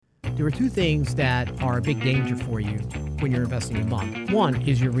there are two things that are a big danger for you when you're investing in bonds. One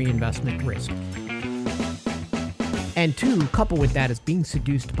is your reinvestment risk. And two, coupled with that, is being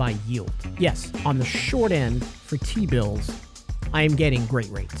seduced by yield. Yes, on the short end for T-bills, I am getting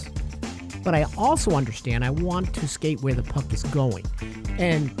great rates. But I also understand I want to skate where the puck is going.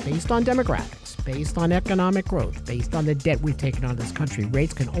 And based on demographics, based on economic growth, based on the debt we've taken on this country,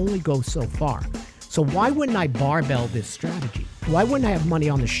 rates can only go so far. So why wouldn't I barbell this strategy? Why wouldn't I have money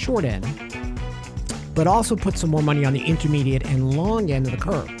on the short end, but also put some more money on the intermediate and long end of the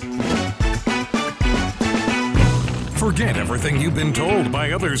curve? Forget everything you've been told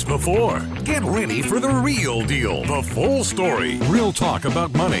by others before. Get ready for the real deal, the full story, real talk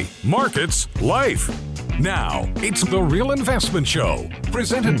about money, markets, life. Now, it's The Real Investment Show,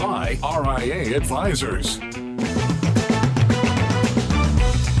 presented by RIA Advisors.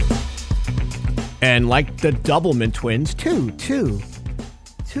 And like the Doublemint twins, two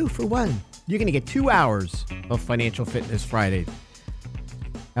for one. You're going to get 2 hours of Financial Fitness Friday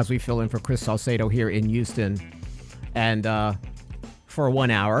as we fill in for Chris Salcedo here in Houston. And for 1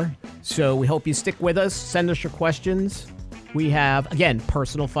 hour. So we hope you stick with us. Send us your questions. We have, again,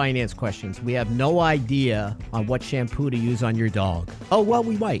 personal finance questions. We have no idea on what shampoo to use on your dog. Oh, well,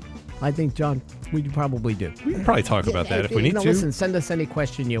 we might. I think, John, we probably do. We can probably talk about that if we need to. Listen, send us any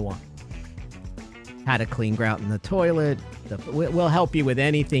question you want. How to clean grout in the toilet. We'll help you with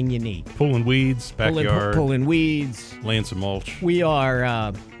anything you need. Pulling weeds, backyard. Pulling weeds. Laying some mulch.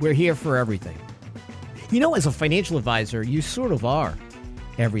 We're here for everything. You know, as a financial advisor, you sort of are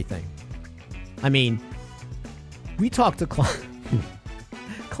everything. I mean, we talk to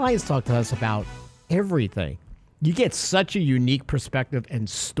clients talk to us about everything. You get such a unique perspective and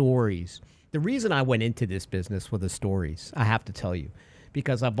stories. The reason I went into this business were the stories, I have to tell you,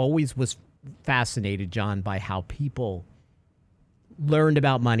 because I've always was fascinated, John, by how people learned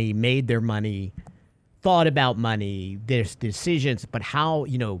about money, made their money, thought about money, their decisions, but how,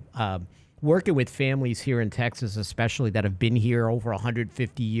 working with families here in Texas, especially that have been here over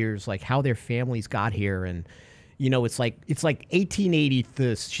 150 years, like how their families got here. And, it's like 1880,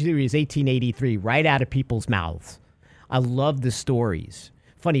 the series 1883, right out of people's mouths. I love the stories.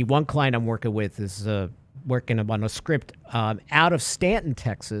 Funny, one client I'm working with is working on a script out of Stanton,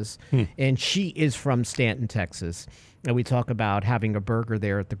 Texas, and she is from Stanton, Texas. And we talk about having a burger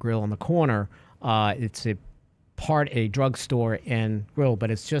there at the grill on the corner. It's a drugstore and grill, but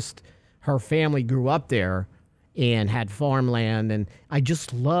it's just... her family grew up there and had farmland, and I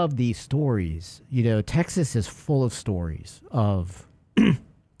just love these stories. Texas is full of stories of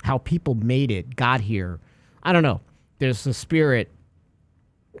how people made it, got here. I don't know. There's a spirit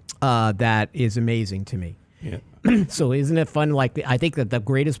that is amazing to me. Yeah. So isn't it fun? I think that the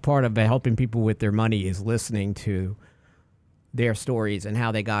greatest part of helping people with their money is listening to their stories and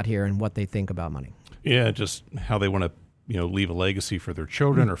how they got here and what they think about money. Yeah, just how they want to leave a legacy for their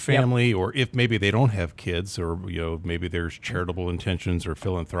children or family, or if maybe they don't have kids, or, maybe there's charitable intentions or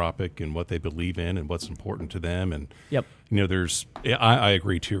philanthropic in what they believe in and what's important to them. And, I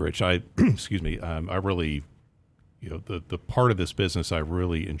agree too, Rich. Excuse me. I really, the part of this business I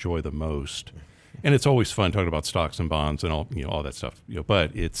really enjoy the most, and it's always fun talking about stocks and bonds and all that stuff,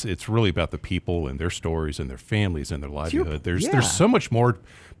 but it's really about the people and their stories and their families and their livelihood. There's so much more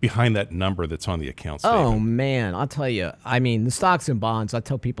behind that number that's on the account statement. Oh man, I'll tell you. I mean, the stocks and bonds. I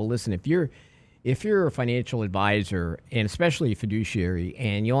tell people, listen, if you're a financial advisor and especially a fiduciary,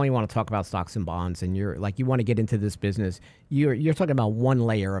 and you only want to talk about stocks and bonds, and you want to get into this business, you're talking about one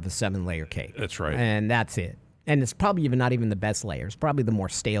layer of a 7-layer cake. That's right, and that's it. And it's probably not even the best layer. It's probably the more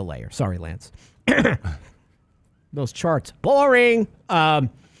stale layer. Sorry, Lance. Those charts, boring. So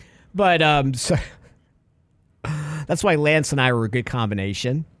that's why Lance and I were a good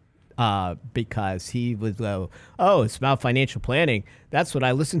combination. Because he was, it's about financial planning. That's what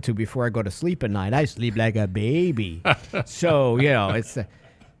I listen to before I go to sleep at night. I sleep like a baby. So, it's,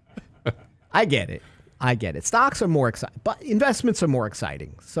 I get it. Stocks are more exciting, but investments are more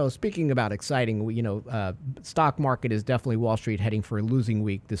exciting. So speaking about exciting, stock market is definitely Wall Street heading for a losing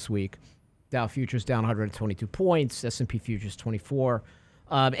week this week. Dow futures down 122 points, S&P futures 24.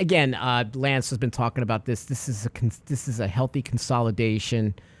 Again, Lance has been talking about this. This is a healthy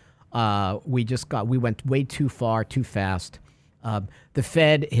consolidation. We went way too far, too fast. The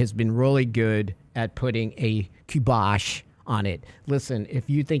Fed has been really good at putting a kibosh on it. Listen, if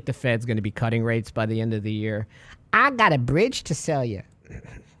you think the Fed's going to be cutting rates by the end of the year, I got a bridge to sell you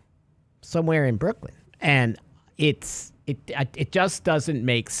somewhere in Brooklyn. And it just doesn't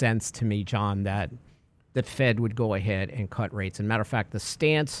make sense to me, John, that the Fed would go ahead and cut rates. As a matter of fact, the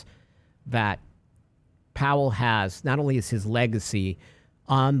stance that Powell has, not only is his legacy,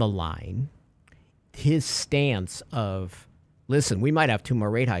 on the line, his stance of, listen, we might have 2 more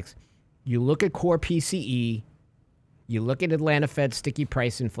rate hikes. You look at core PCE, you look at Atlanta Fed sticky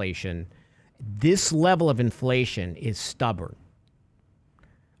price inflation, this level of inflation is stubborn.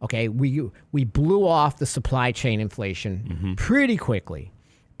 Okay, we blew off the supply chain inflation pretty quickly.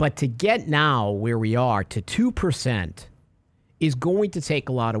 But to get now where we are to 2% is going to take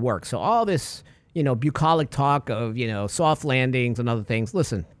a lot of work. So all this, bucolic talk of, soft landings and other things,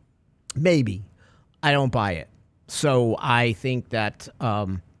 listen, maybe. I don't buy it. So I think that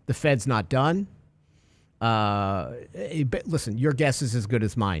the Fed's not done. But listen, your guess is as good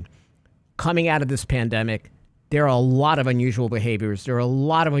as mine. Coming out of this pandemic, there are a lot of unusual behaviors. There are a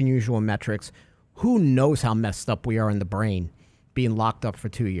lot of unusual metrics. Who knows how messed up we are in the brain being locked up for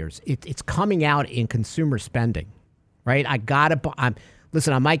 2 years? It's coming out in consumer spending, right? I talked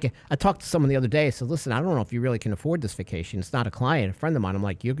to someone the other day. I said, listen, I don't know if you really can afford this vacation. It's not a client, a friend of mine. I'm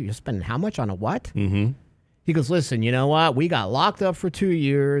like, you're spending how much on a what? Mm-hmm. He goes, listen, you know what? We got locked up for 2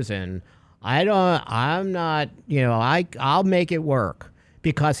 years, and I'll make it work,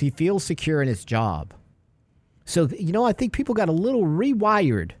 because he feels secure in his job. So, I think people got a little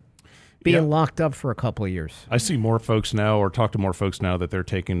rewired being locked up for a couple of years. I see more folks now, or talk to more folks now, that they're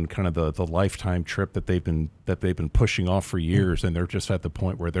taking kind of the lifetime trip that they've been pushing off for years, and they're just at the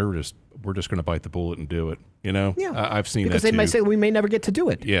point where we're just going to bite the bullet and do it. Yeah. I've seen because that they might say we may never get to do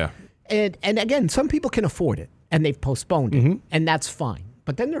it. Yeah. And again, some people can afford it, and they've postponed it, and that's fine.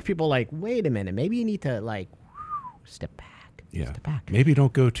 But then there are people like, wait a minute, maybe you need to step back. Yeah. Step back. Maybe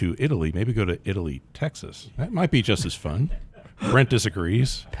don't go to Italy. Maybe go to Italy, Texas. That might be just as fun. Brent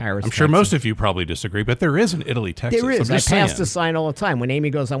disagrees. Paris, I'm sure Texas. Most of you probably disagree, but there is an Italy, Texas. There is. I'm I just pass saying. the sign all the time. When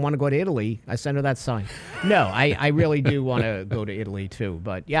Amy goes, I want to go to Italy, I send her that sign. No, I really do want to go to Italy too.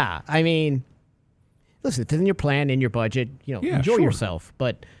 But yeah, I mean, listen, it's in your plan, in your budget. Enjoy sure. yourself.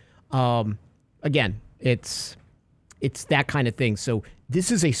 But again, it's that kind of thing. So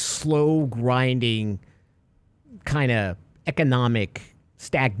this is a slow grinding kind of economic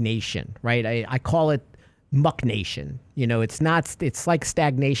stagnation, right? I call it muck nation. It's like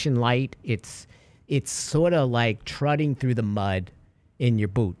stagnation light. It's sort of like trudging through the mud in your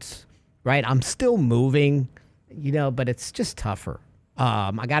boots, right? I'm still moving, but it's just tougher.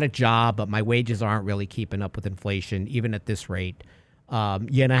 I got a job, but my wages aren't really keeping up with inflation, even at this rate. I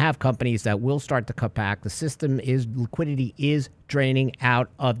have companies that will start to cut back. Liquidity is draining out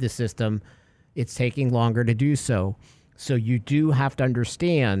of the system. It's taking longer to do so. So you do have to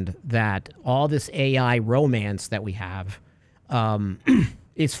understand that all this AI romance that we have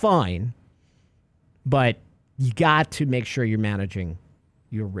is fine, but you got to make sure you're managing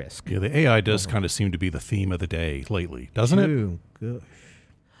your risk. Yeah, the AI does kind of seem to be the theme of the day lately, doesn't it? Oh, gosh.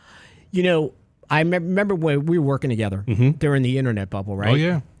 I remember when we were working together during the internet bubble, right? Oh,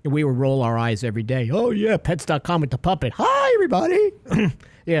 yeah. And we would roll our eyes every day. Oh, yeah, pets.com with the puppet. Hi, everybody.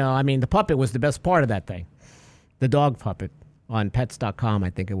 The puppet was the best part of that thing. The dog puppet on pets.com, I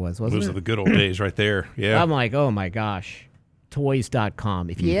think it was, wasn't Those it? are the good old days right there. Yeah. I'm like, oh, my gosh.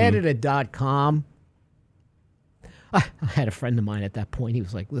 Toys.com. If you added a .com, I had a friend of mine at that point. He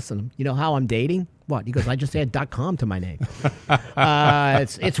was like, listen, you know how I'm dating? What? He goes, I just add .com to my name.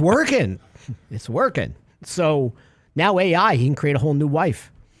 It's working. It's working. So now AI, he can create a whole new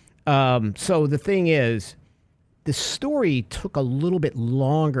wife. So the thing is, the story took a little bit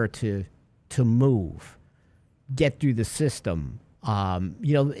longer to get through the system.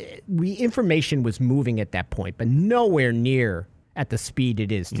 Information was moving at that point, but nowhere near at the speed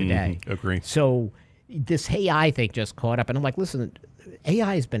it is today. Agree. So this AI thing just caught up, and I'm like, listen,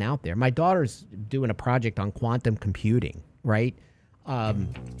 AI has been out there. My daughter's doing a project on quantum computing, right?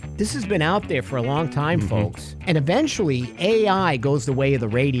 This has been out there for a long time, folks. And eventually, AI goes the way of the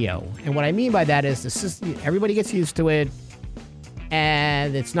radio. And what I mean by that is the system, everybody gets used to it,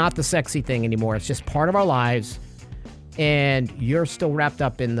 and it's not the sexy thing anymore. It's just part of our lives, and you're still wrapped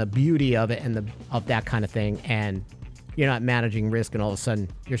up in the beauty of it and of that kind of thing, and you're not managing risk, and all of a sudden,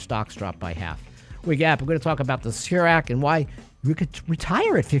 your stocks drop by half. We're going to talk about the SECURE Act and why you could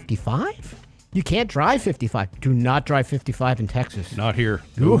retire at 55. You can't drive 55. Do not drive 55 in Texas. Not here.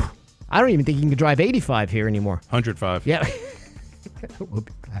 Ooh. I don't even think you can drive 85 here anymore. 105. Yeah. We'll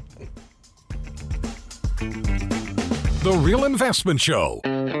be back. The Real Investment Show.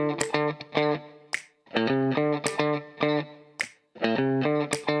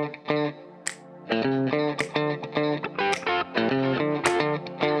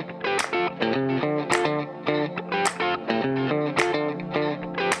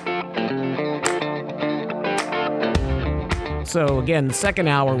 So again, the second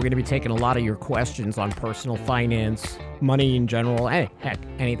hour, we're going to be taking a lot of your questions on personal finance, money in general, heck,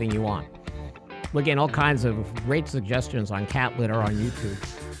 anything you want. We're getting all kinds of great suggestions on cat litter on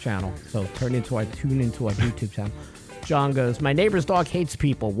YouTube channel. So tune into our YouTube channel. John goes, my neighbor's dog hates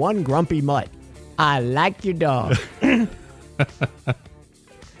people. One grumpy mutt. I like your dog. You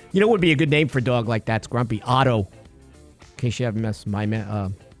know what would be a good name for a dog like that? It's Grumpy. Otto. In case you haven't missed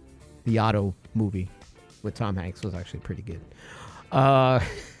the Otto movie with Tom Hanks was actually pretty good.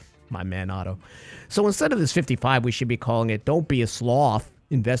 My man Otto. So instead of this 55, we should be calling it "Don't be a sloth,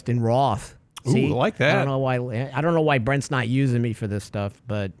 invest in Roth." See? Ooh, I like that. I don't know why Brent's not using me for this stuff,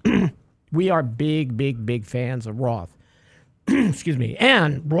 but we are big fans of Roth. Excuse me.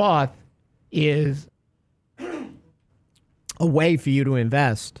 And Roth is a way for you to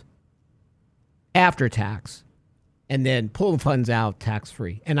invest after tax and then pull the funds out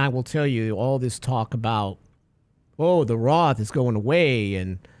tax-free. And I will tell you, all this talk about, oh, the Roth is going away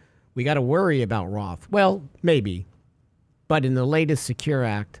and we got to worry about Roth. Well, maybe. But in the latest Secure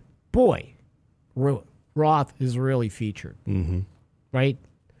Act, boy, Roth is really featured. Mm-hmm. Right?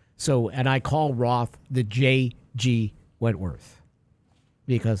 So, and I call Roth the J.G. Wentworth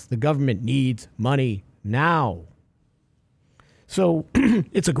because the government needs money now. So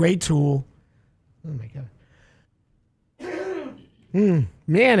it's a great tool. Oh, my God.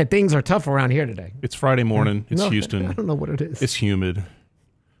 Man, and things are tough around here today. It's Friday morning. It's Houston. I don't know what it is. It's humid. A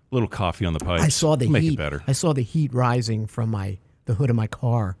little coffee on the pipes. I saw the Make heat. it better. I saw the heat rising from the hood of my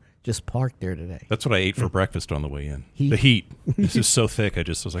car just parked there today. That's what I ate for breakfast on the way in. Heat. The heat. This is so thick. I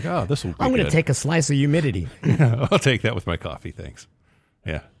was like, oh, this will be I'm going good. to take a slice of humidity. I'll take that with my coffee. Thanks.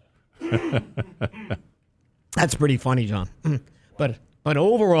 Yeah. That's pretty funny, John. But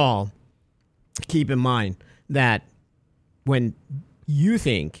overall, keep in mind that when you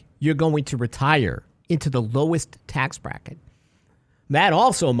think you're going to retire into the lowest tax bracket, that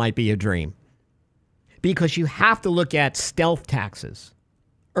also might be a dream. Because you have to look at stealth taxes,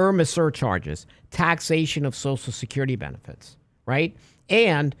 IRMA surcharges, taxation of Social Security benefits, right?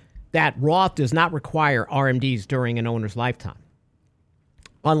 And that Roth does not require RMDs during an owner's lifetime,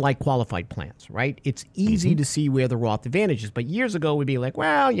 unlike qualified plans, right? It's easy to see where the Roth advantage is. But years ago, we'd be like,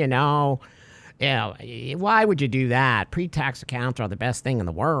 well, why would you do that? Pre-tax accounts are the best thing in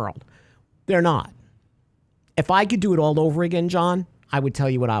the world. They're not. If I could do it all over again, John, I would tell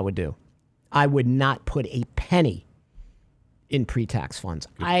you what I would do. I would not put a penny in pre-tax funds.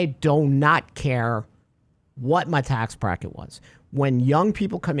 I do not care what my tax bracket was. When young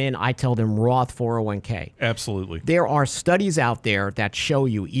people come in, I tell them Roth 401k. Absolutely. There are studies out there that show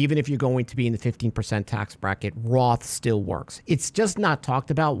you, even if you're going to be in the 15% tax bracket, Roth still works. It's just not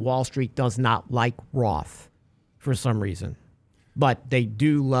talked about. Wall Street does not like Roth for some reason. But they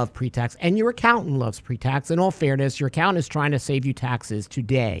do love pre-tax. And your accountant loves pre-tax. In all fairness, your accountant is trying to save you taxes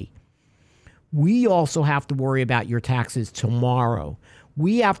today. We also have to worry about your taxes tomorrow.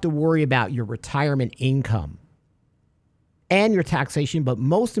 We have to worry about your retirement income and your taxation, but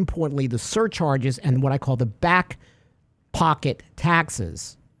most importantly, the surcharges and what I call the back pocket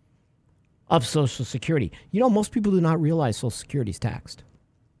taxes of Social Security. You know, most people do not realize Social Security is taxed.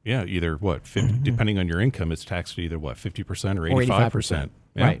 Yeah, either 50, depending on your income, it's taxed at either 50% or 85%.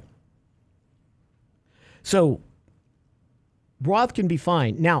 Yeah. Right. So Roth can be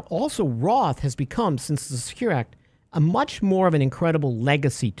fine. Now, also Roth has become, since the Secure Act, a much more of an incredible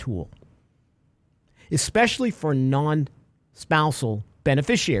legacy tool, especially for non-spousal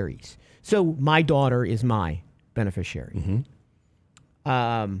beneficiaries. So my daughter is my beneficiary.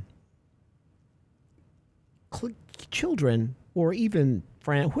 Children, or even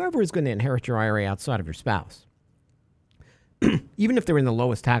whoever is going to inherit your IRA outside of your spouse, even if they're in the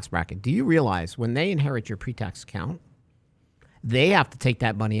lowest tax bracket, do you realize when they inherit your pre-tax account, they have to take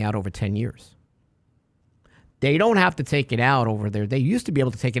that money out over 10 years. They don't have to take it out they used to be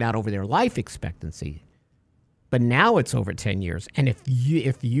able to take it out over their life expectancy, but now it's over 10 years. And if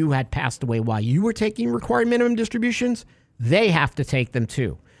you had passed away while you were taking required minimum distributions, they have to take them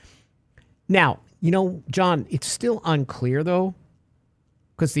too. Now, John, it's still unclear though,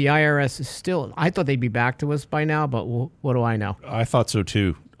 because the IRS is still, I thought they'd be back to us by now, but what do I know? I thought so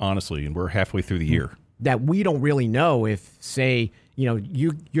too, honestly, and we're halfway through the year. That we don't really know if, say, your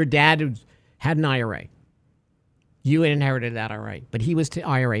dad had an IRA. You inherited that IRA, but he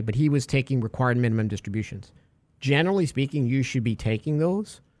was taking required minimum distributions. Generally speaking, you should be taking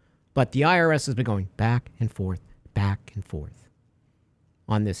those, but the IRS has been going back and forth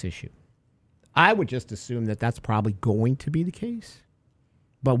on this issue. I would just assume that that's probably going to be the case,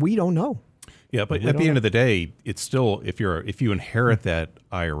 but we don't know. Yeah, but at the end of the day, it's still, if you inherit that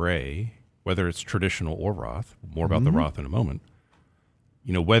IRA, whether it's traditional or Roth, more about the Roth in a moment,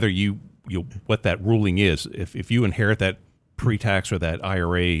 whether you what that ruling is. If you inherit that pre-tax or that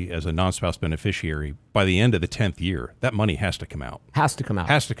IRA as a non-spouse beneficiary, by the end of the 10th year, that money has to come out. Has to come out.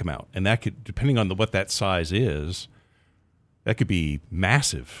 Has to come out. And that could, depending on what that size is, that could be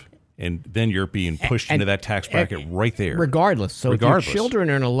massive. And then you're being pushed into that tax bracket right there. Regardless. So if your children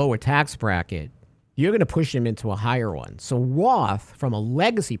are in a lower tax bracket, you're going to push them into a higher one. So Roth, from a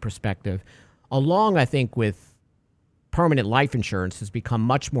legacy perspective, along, I think, with permanent life insurance, has become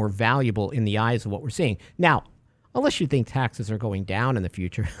much more valuable in the eyes of what we're seeing. Now, unless you think taxes are going down in the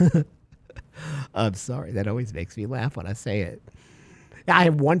future. I'm sorry. That always makes me laugh when I say it. I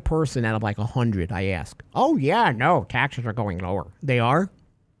have one person out of like 100 I ask, oh, yeah, no, taxes are going lower. They are?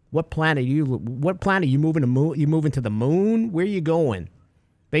 What planet are you moving to? You moving to the moon? Where are you going?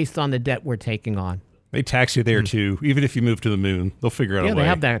 Based on the debt we're taking on. They tax you there too. Even if you move to the moon, they'll figure out a way. Yeah, they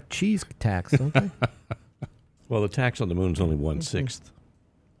have that cheese tax, don't they? Well, the tax on the moon is only 1/6.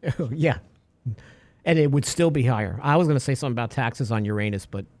 Yeah. And it would still be higher. I was going to say something about taxes on Uranus,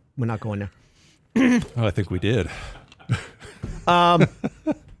 but we're not going there. Oh, I think we did.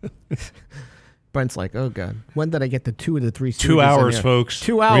 Brent's like, oh, God. When did I get the 2 of the 3 2 hours, folks.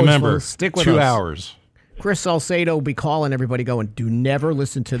 2 hours, Remember, folks. Stick with 2 us. hours. Chris Salcedo will be calling everybody going, do never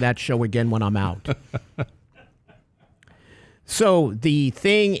listen to that show again when I'm out. So the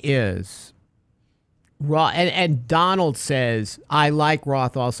thing is, and Donald says, I like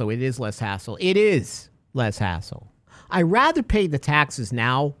Roth also. It is less hassle. It is less hassle. I rather pay the taxes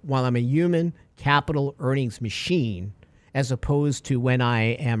now while I'm a human capital earnings machine as opposed to when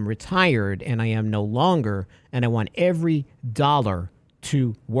I am retired and I am no longer, and I want every dollar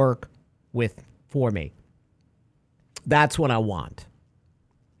to work for me. That's what I want.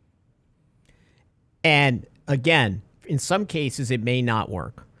 And again, in some cases, it may not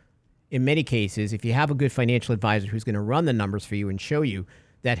work. In many cases, if you have a good financial advisor who's going to run the numbers for you and show you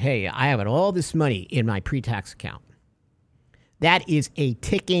that, hey, I have all this money in my pre-tax account, that is a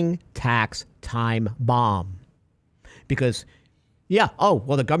ticking tax time bomb. Because,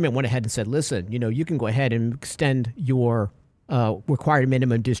 the government went ahead and said, listen, you can go ahead and extend your required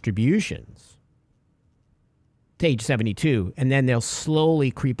minimum distributions to age 72, and then they'll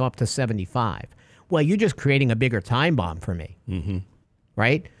slowly creep up to 75. Well, you're just creating a bigger time bomb for me,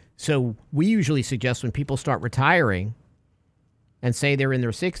 right? So we usually suggest when people start retiring and say they're in their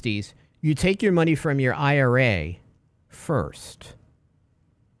 60s, you take your money from your IRA first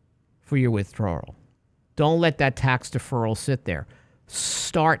for your withdrawal. Don't let that tax deferral sit there.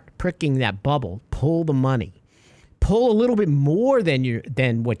 Start pricking that bubble. Pull the money. Pull a little bit more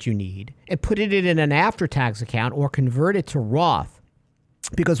than what you need and put it in an after-tax account or convert it to Roth.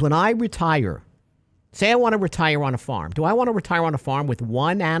 Because when I retire, say I want to retire on a farm. Do I want to retire on a farm with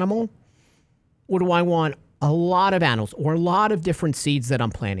one animal? Or do I want a lot of animals or a lot of different seeds that I'm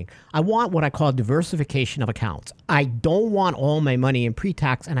planting? I want what I call diversification of accounts. I don't want all my money in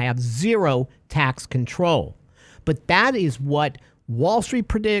pre-tax and I have zero tax control. But that is what Wall Street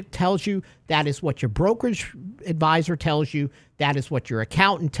tells you. That is what your brokerage advisor tells you. That is what your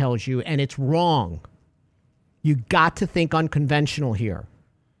accountant tells you. And it's wrong. You got to think unconventional here.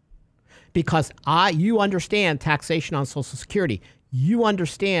 Because you understand taxation on Social Security. You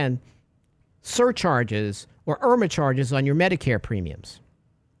understand surcharges or IRMA charges on your Medicare premiums.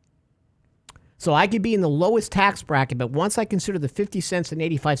 So I could be in the lowest tax bracket, but once I consider the 50 cents and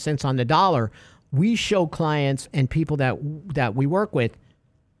 85 cents on the dollar, we show clients and people that we work with,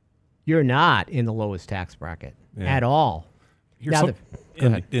 you're not in the lowest tax bracket at all. No,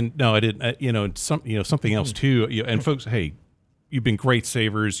 I didn't. Something else too. And folks, hey, you've been great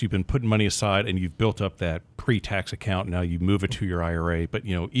savers. You've been putting money aside, and you've built up that pre-tax account. Now you move it to your IRA. But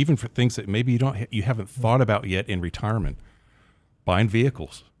even for things that maybe you haven't thought about yet in retirement, buying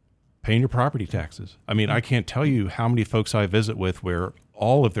vehicles, paying your property taxes. I mean, I can't tell you how many folks I visit with where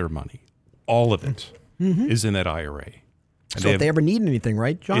all of their money, all of it, is in that IRA. And so if they ever need anything,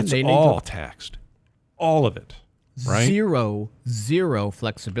 right, John? It's all taxed, all of it, right? Zero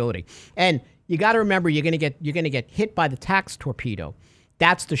flexibility. And you got to remember, you're going to get hit by the tax torpedo.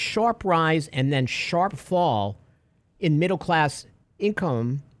 That's the sharp rise and then sharp fall in middle class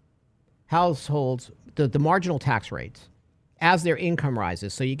income households, the marginal tax rates as their income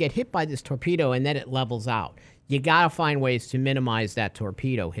rises. So you get hit by this torpedo and then it levels out. You got to find ways to minimize that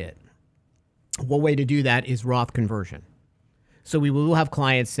torpedo hit. One way to do that is Roth conversion. So we will have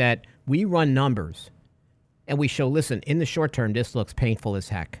clients that we run numbers and we show, listen, in the short term, this looks painful as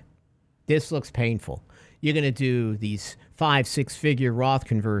heck. This looks painful. You're going to do these 5-6 figure Roth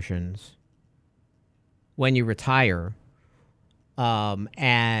conversions when you retire,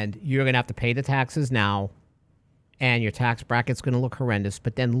 and you're going to have to pay the taxes now, and your tax bracket's going to look horrendous.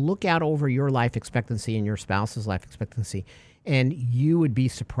 But then look out over your life expectancy and your spouse's life expectancy, and you would be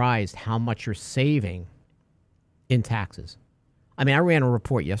surprised how much you're saving in taxes. I mean, I ran a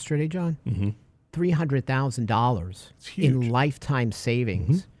report yesterday, John. $300,000 in lifetime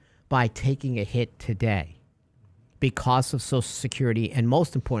savings by taking a hit today because of Social Security and,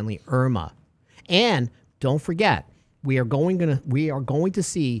 most importantly, IRMA. And don't forget, we are going to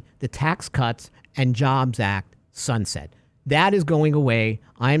see the Tax Cuts and Jobs Act sunset. That is going away.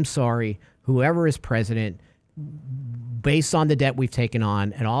 I'm sorry, whoever is president, based on the debt we've taken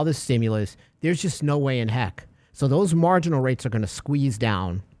on and all the stimulus, there's just no way in heck. So those marginal rates are going to squeeze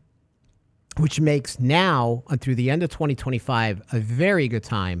down, which makes now, through the end of 2025, a very good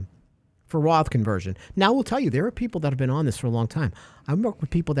time for Roth conversion. Now, we'll tell you, there are people that have been on this for a long time. I've worked with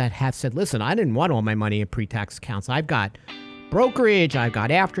people that have said, listen, I didn't want all my money in pre-tax accounts. I've got brokerage, I've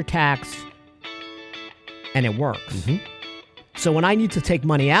got after-tax, and it works. So when I need to take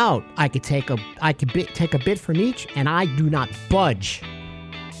money out, I could take a bit from each, and I do not budge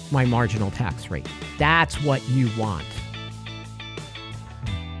my marginal tax rate. That's what you want.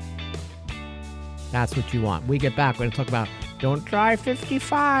 That's what you want. We get back, we're going to talk about don't try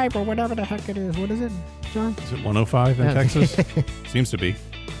 55 or whatever the heck it is. What is it, John? Is it 105 in Texas? Seems to be.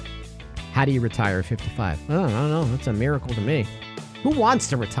 How do you retire at 55? I don't know. That's a miracle to me. Who wants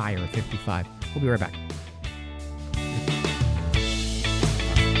to retire at 55? We'll be right back.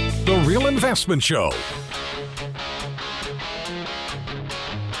 The Real Investment Show.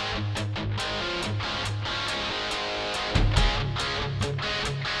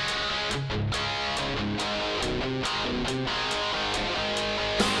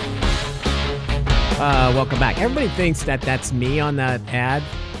 Welcome back. Everybody thinks that that's me on that ad.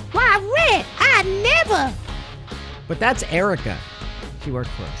 Why, Red, I never. But that's Erica. She worked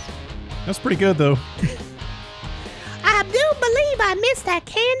for us. That's pretty good, though. I do believe I missed that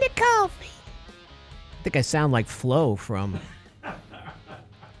candy coffee. I think I sound like Flo from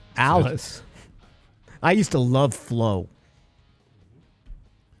Alice. I used to love Flo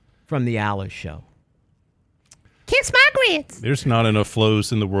from the Alice show. Kiss my grits. There's not enough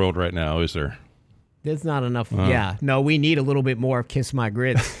flows in the world right now, is there? There's not enough. Yeah. No, we need a little bit more of Kiss My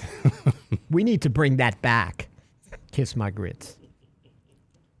Grits. We need to bring that back. Kiss My Grits.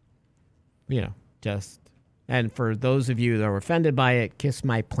 You know, just. And for those of you that are offended by it, kiss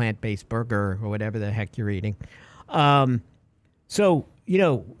my plant-based burger or whatever the heck you're eating. So, you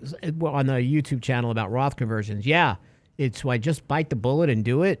know, on the YouTube channel about Roth conversions, yeah, it's why just bite the bullet and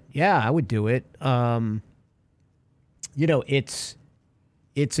do it. Yeah, I would do it. You know, it's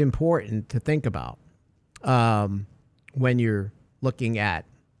important to think about when you're looking at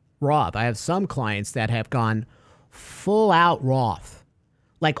Roth. I have some clients that have gone full out Roth.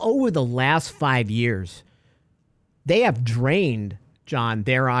 Like over the last 5 years, they have drained, John,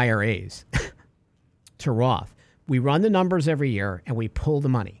 their IRAs to Roth. We run the numbers every year and we pull the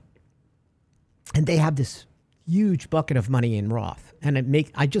money. And they have this huge bucket of money in Roth. And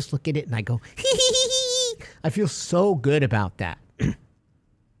I just look at it and I go, I feel so good about that.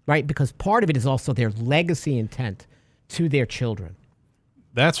 Right? Because part of it is also their legacy intent to their children.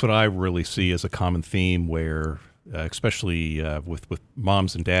 That's what I really see as a common theme where, especially with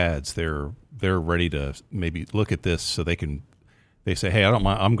moms and dads, they're ready to maybe look at this so they say, hey, I don't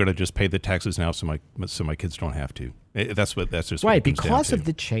mind. I'm going to just pay the taxes now so my kids don't have to. That's just right, what it comes because down of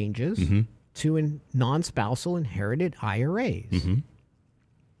the changes to non-spousal inherited IRAs.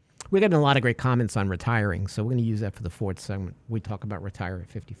 We're getting a lot of great comments on retiring, so we're going to use that for the fourth segment. We talk about retire at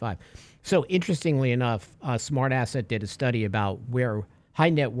 55. So interestingly enough, Smart Asset did a study about where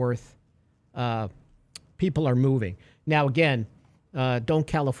high net worth people are moving. Now, again, don't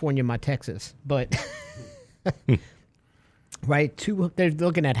California my Texas, but right, they're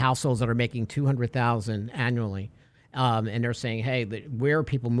looking at households that are making $200,000 annually, and they're saying, hey, where are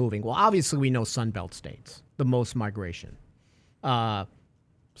people moving? Well, obviously we know Sunbelt states, the most migration.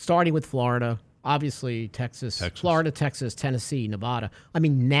 Starting with Florida, obviously Texas, Florida, Texas, Tennessee, Nevada. I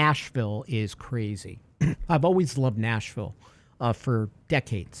mean, Nashville is crazy. I've always loved Nashville for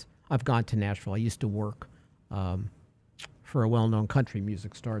decades. I've gone to Nashville. I used to work for a well-known country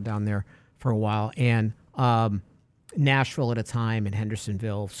music star down there for a while. And Nashville at a time and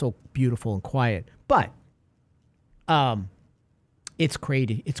Hendersonville, so beautiful and quiet. But it's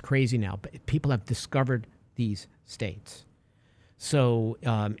crazy. It's crazy now. But people have discovered these states. So,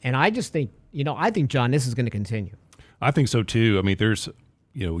 and I just think, I think, John, this is going to continue. I think so too. I mean, there's,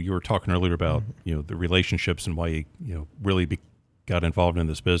 you were talking earlier about, the relationships and why you really got involved in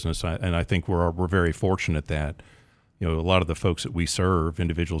this business. And I think we're very fortunate that, a lot of the folks that we serve,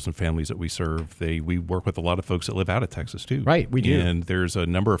 individuals and families that we serve, we work with a lot of folks that live out of Texas too. Right, we do. And there's a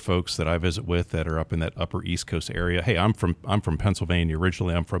number of folks that I visit with that are up in that upper East Coast area. Hey, I'm from Pennsylvania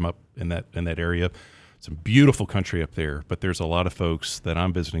originally. I'm from up in that area. Some beautiful country up there, but there's a lot of folks that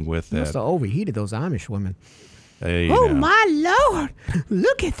I'm visiting with You must that. have overheated those Amish women. Hey, Oh, now, my Lord.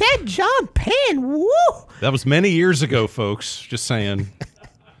 Look at that John Penn. Woo. that was many years ago, folks. Just saying.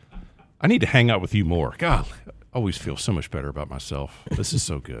 I need to hang out with you more. God, I always feel so much better about myself. This is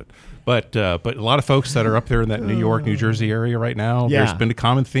so good. But a lot of folks that are up there in that New York, New Jersey area right now, Yeah. there's been a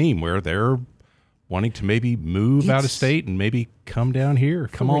common theme where they're wanting to maybe move out of It's- state and maybe come down here,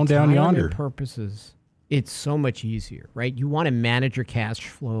 come For on down retirement yonder. purposes, it's so much easier, right? You want to manage your cash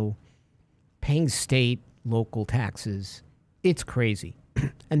flow, paying state, local taxes. It's crazy.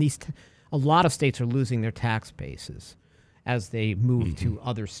 And a lot of states are losing their tax bases as they move to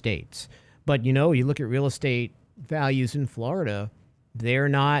other states. But, you look at real estate values in Florida, they're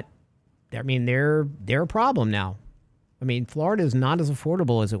not, I mean, they're a problem now. I mean, Florida is not as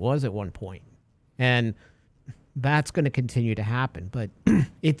affordable as it was at one point. And that's going to continue to happen. But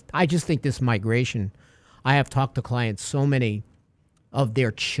I just think this migration, I have talked to clients, so many of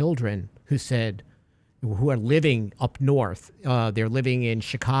their children who are living up north. They're living in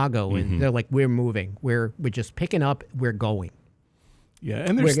Chicago, and they're like, we're moving. We're just picking up. We're going. Yeah,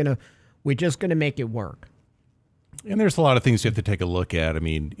 and We're just gonna make it work. And there's a lot of things you have to take a look at. I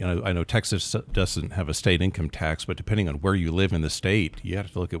mean, I know Texas doesn't have a state income tax, but depending on where you live in the state, you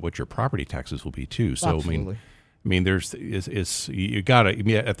have to look at what your property taxes will be too. So Absolutely. I mean, you got to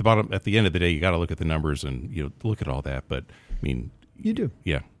at the end of the day, you got to look at the numbers and look at all that. But I mean, You do.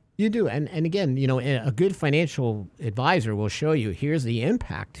 yeah, You do. And again, a good financial advisor will show you here's the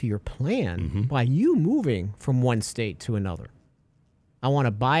impact to your plan by you moving from one state to another. I want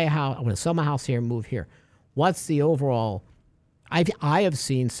to buy a house. I want to sell my house here and move here. What's the overall? I have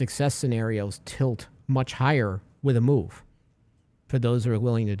seen success scenarios tilt much higher with a move for those who are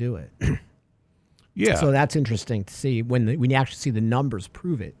willing to do it. yeah. So that's interesting to see when you actually see the numbers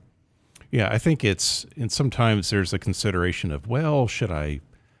prove it. Yeah, I think and sometimes there's a consideration of, well, should I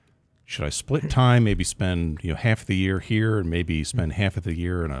split time, maybe spend half of the year here and maybe spend half of the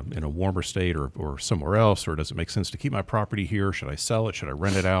year in a warmer state or somewhere else, or does it make sense to keep my property here? Should I sell it? Should I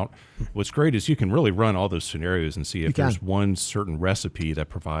rent it out? What's great is you can really run all those scenarios and see if there's one certain recipe that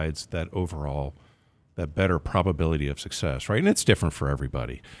provides that better probability of success, right? And it's different for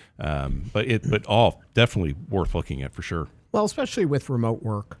everybody, but all definitely worth looking at for sure. Well, especially with remote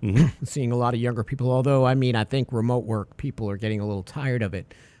work, seeing a lot of younger people. Although, I mean, I think remote work people are getting a little tired of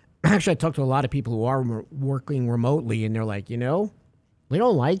it. Actually, I talked to a lot of people who are working remotely, and they're like, we don't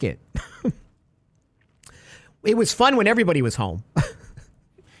like it. It was fun when everybody was home,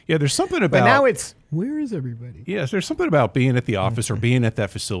 Yeah, there's something about. but now it's where is everybody? Yes, there's something about being at the office or being at that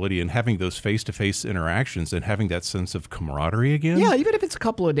facility and having those face-to-face interactions and having that sense of camaraderie again. Yeah, even if it's a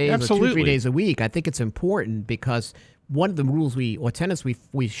couple of days or 2-3 Absolutely. days a week, I think it's important because one of the rules tenets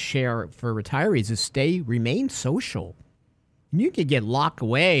we share for retirees is remain social. You could get locked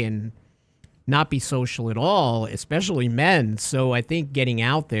away and not be social at all, especially men. So I think getting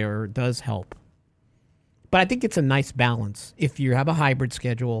out there does help. But I think it's a nice balance. If you have a hybrid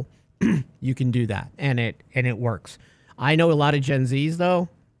schedule, you can do that, and it works. I know a lot of Gen Zs though.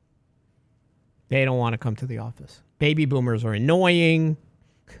 They don't want to come to the office. Baby boomers are annoying.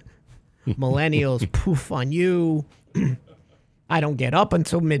 Millennials poof on you. I don't get up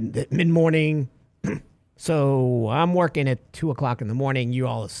until mid-morning. So I'm working at 2 o'clock in the morning. You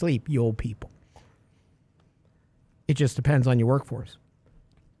all asleep, you old people. It just depends on your workforce.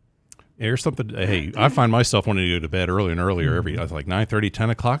 There's something. Hey, I find myself wanting to go to bed earlier and earlier. I was like 9:30, 10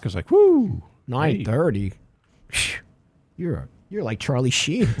 o'clock. I was like, whoo. 9:30. You're like Charlie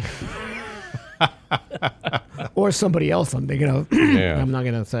Sheen. Or somebody else I'm thinking of. Yeah. I'm not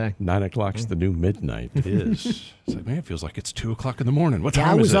going to say. 9 o'clock's the new midnight. It is. It's like, man, it feels like it's 2 o'clock in the morning. What time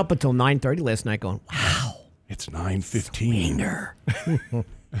I is was it? up until 9:30 last night going, wow. It's 9:15.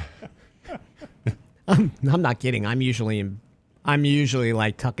 I'm not kidding. I'm usually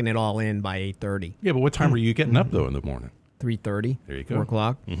like tucking it all in by 8:30. Yeah, but what time are you getting up though in the morning? 3:30. There you go. 4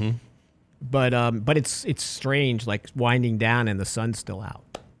 o'clock. Mm-hmm. But it's strange, like winding down and the sun's still out.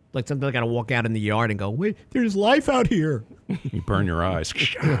 Like sometimes I got to walk out in the yard and go, wait, there's life out here. You burn your eyes.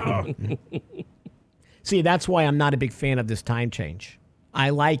 See, that's why I'm not a big fan of this time change. I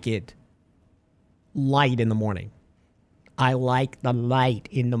like it light in the morning. I like the light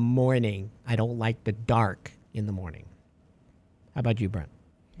in the morning. I don't like the dark in the morning. How about you, Brent?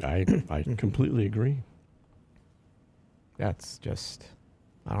 I completely agree. That's just,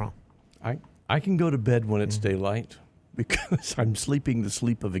 I don't know. I can go to bed when it's daylight, because I'm sleeping the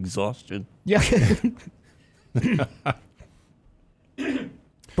sleep of exhaustion. Yeah.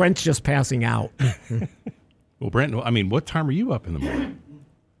 Brent's just passing out. Well, Brent, I mean, what time are you up in the morning?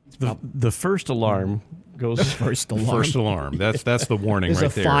 The first alarm goes. First alarm. First alarm. That's the warning There's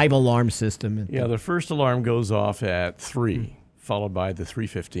right a there. 5-alarm system. Yeah, the first alarm goes off at 3, followed by the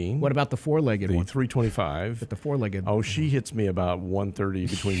 3:15. What about the four-legged the one? 3:25? The four-legged. Oh, she hits me about 1:30,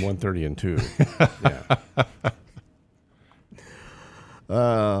 between 1:30 and 2. Yeah.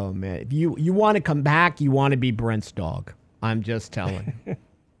 Oh, man. If you want to come back, you want to be Brent's dog. I'm just telling you.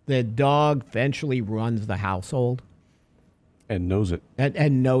 The dog eventually runs the household And knows it.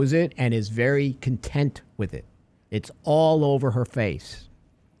 and knows it and is very content with it. It's all over her face.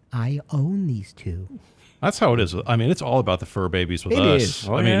 I own these two. That's how it is. I mean, it's all about the fur babies with It us. is.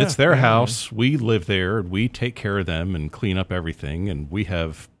 Oh, I mean, yeah. it's their house. We live there. We take care of them and clean up everything. And we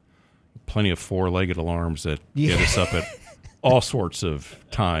have plenty of four-legged alarms that get us up at all sorts of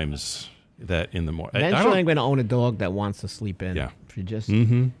times that in the morning. Eventually, I'm going to own a dog that wants to sleep in. Yeah. If you just,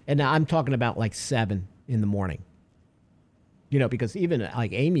 and I'm talking about like 7 in the morning. You know, because even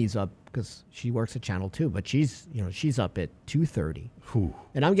like Amy's up because she works at Channel 2, but she's up at 2:30.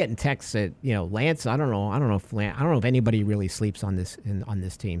 And I'm getting texts that, Lance, I don't know if anybody really sleeps on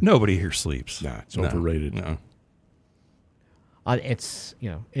this team. Nobody here sleeps. Nah, it's overrated. No. It's,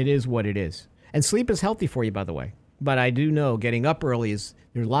 it is what it is. And sleep is healthy for you, by the way. But I do know getting up early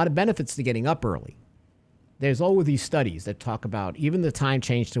there's a lot of benefits to getting up early. There's all of these studies that talk about even the time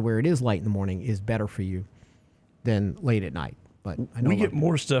change to where it is light in the morning is better for you than late at night. But I know We get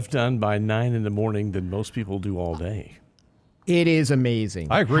more stuff done by 9 in the morning than most people do all day. it is amazing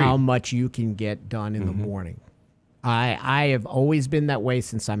I agree. how much you can get done in the morning. I have always been that way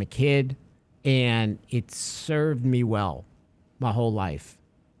since I'm a kid, and it's served me well my whole life.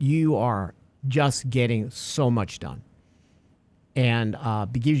 You are just getting so much done. And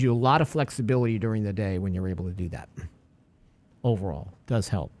it gives you a lot of flexibility during the day when you're able to do that. Overall, does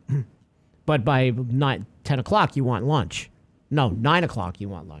help. But by 10 o'clock, you want lunch. No, 9 o'clock, you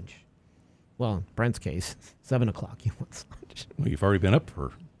want lunch. Well, in Brent's case, 7 o'clock, you want lunch. Well, you've already been up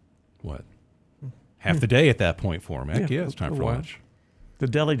for, what, half the day at that point for him. Heck yeah, it's time a for while. lunch. The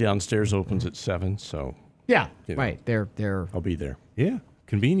deli downstairs opens at 7, so Yeah, You know. right. They're I'll be there. Yeah,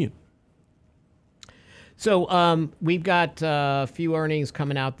 convenient. So we've got a few earnings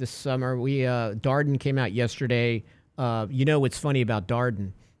coming out this summer. Darden came out yesterday. What's funny about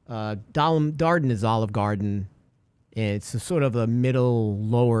Darden? Darden is Olive Garden. It's a sort of a middle,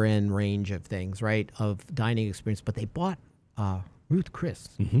 lower end range of things, right? Of dining experience. But they bought Ruth Chris.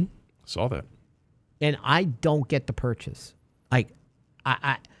 Mm-hmm. Saw that. And I don't get the purchase. Like,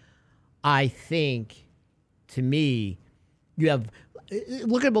 I think, to me, you have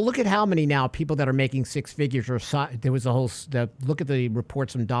look at how many now people that are making 6 figures. There was a whole look at the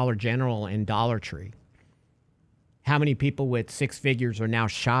reports from Dollar General and Dollar Tree. How many people with 6 figures are now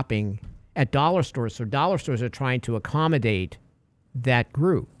shopping at dollar stores? So dollar stores are trying to accommodate that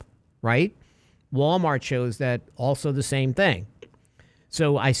group, right? Walmart shows that also the same thing.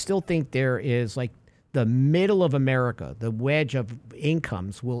 So I still think there is like the middle of America, the wedge of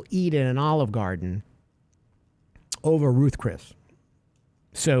incomes will eat in an Olive Garden over Ruth Chris.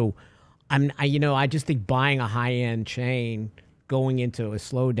 So I just think buying a high-end chain going into a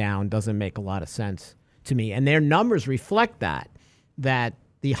slowdown doesn't make a lot of sense to me. And their numbers reflect that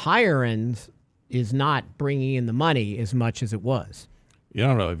the higher end is not bringing in the money as much as it was. Yeah, I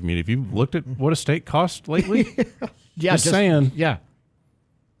don't know. I mean, have you looked at what a steak cost lately? Yeah, Just saying. Yeah.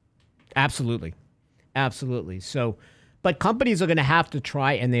 Absolutely. So, but companies are going to have to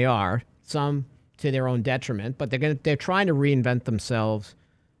try, and they are, some to their own detriment, but they're trying to reinvent themselves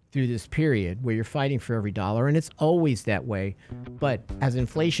through this period where you're fighting for every dollar, and it's always that way. But as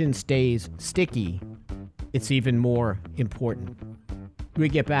inflation stays sticky, it's even more important. When we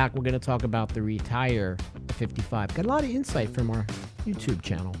get back, we're going to talk about the Retire 55. Got a lot of insight from our YouTube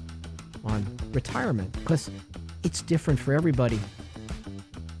channel on retirement because it's different for everybody.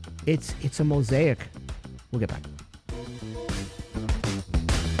 It's a mosaic. We'll get back.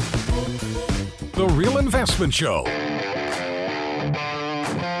 The Real Investment Show.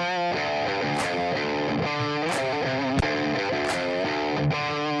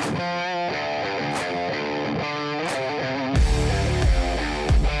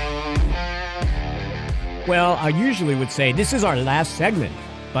 Well, I usually would say this is our last segment,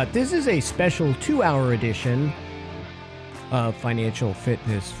 but this is a special 2-hour edition of Financial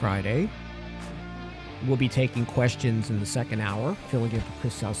Fitness Friday. We'll be taking questions in the second hour, filling in for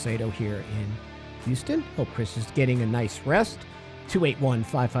Chris Salcedo here in Houston. Hope Chris is getting a nice rest.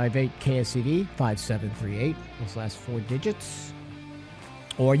 281-558-KSCD, 5738, those last 4 digits.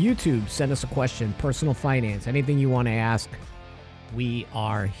 Or YouTube, send us a question, personal finance, anything you want to ask. We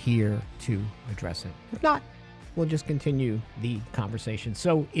are here to address it. If not, we'll just continue the conversation.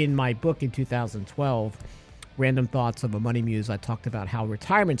 So in my book in 2012, Random Thoughts of a Money Muse, I talked about how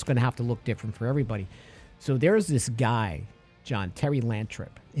retirement's going to have to look different for everybody. So there's this guy, John, Terry Lantrip.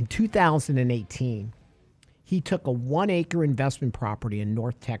 In 2018, he took a 1-acre investment property in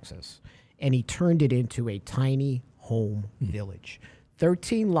North Texas, and he turned it into a tiny home village.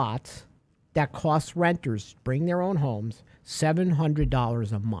 13 lots that cost renters, bring their own homes,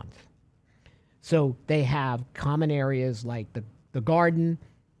 $700 a month. So they have common areas like the garden,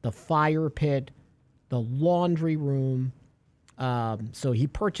 the fire pit, the laundry room. So he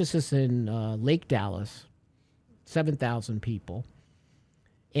purchases in Lake Dallas, 7,000 people.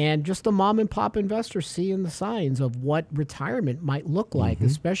 And just the mom and pop investors seeing the signs of what retirement might look like,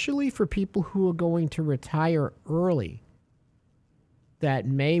 especially for people who are going to retire early that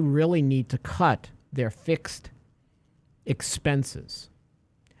may really need to cut their fixed expenses.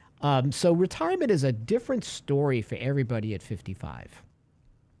 So retirement is a different story for everybody at 55.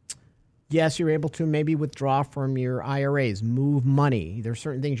 Yes, you're able to maybe withdraw from your IRAs, move money. There's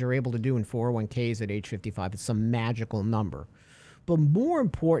certain things you're able to do in 401ks at age 55. It's some magical number. But more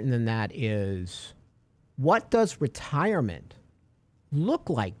important than that is, what does retirement look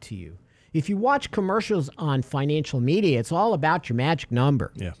like to you? If you watch commercials on financial media, it's all about your magic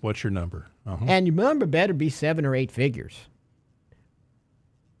number. Yeah. What's your number? And your number better be 7 or 8 figures.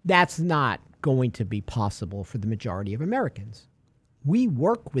 That's not going to be possible for the majority of Americans. We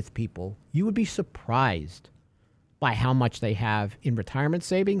work with people. You would be surprised by how much they have in retirement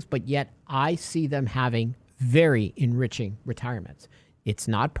savings, but yet I see them having very enriching retirements. It's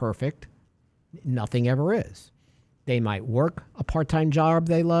not perfect. Nothing ever is. They might work a part-time job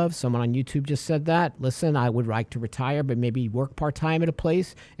they love. Someone on YouTube just said that. Listen, I would like to retire, but maybe work part-time at a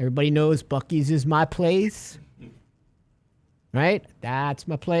place. Everybody knows Buc-ee's is my place. Right? That's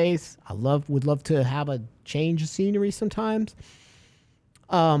my place. Would love to have a change of scenery sometimes.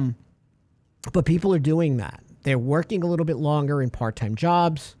 But people are doing that. They're working a little bit longer in part-time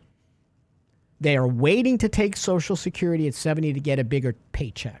jobs. They are waiting to take Social Security at 70 to get a bigger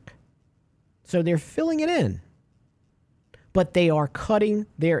paycheck. So they're filling it in. But they are cutting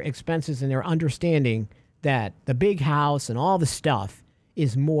their expenses, and they're understanding that the big house and all the stuff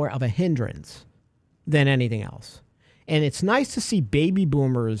is more of a hindrance than anything else. And it's nice to see baby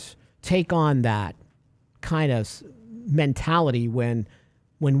boomers take on that kind of mentality. When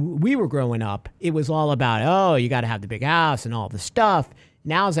we were growing up, it was all about, oh, you got to have the big house and all the stuff.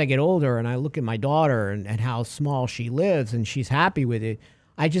 Now as I get older and I look at my daughter and how small she lives and she's happy with it,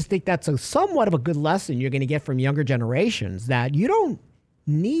 I just think that's somewhat of a good lesson you're going to get from younger generations, that you don't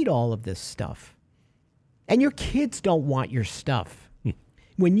need all of this stuff. And your kids don't want your stuff.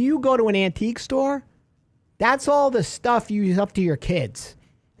 When you go to an antique store, that's all the stuff you use up to your kids.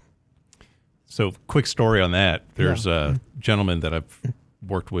 So, quick story on that. There's a gentleman that I've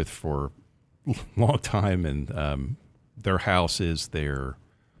worked with for a long time, and their house is their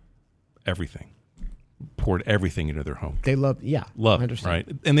everything. Poured everything into their home. They love, I understand. Right?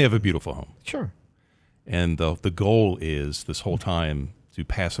 And they have a beautiful home. Sure. And the goal is this whole time to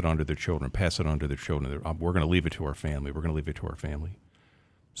pass it on to their children, We're going to leave it to our family.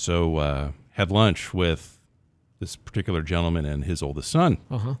 So had lunch with this particular gentleman and his oldest son.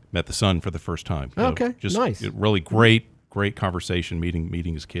 Met the son for the first time. Okay, nice. Really great conversation,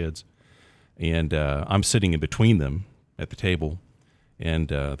 meeting his kids. And I'm sitting in between them at the table. And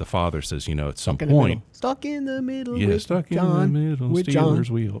the father says, at some point... Stuck in the middle with John. Steelers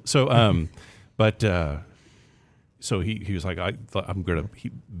wheel. So, so he was like, he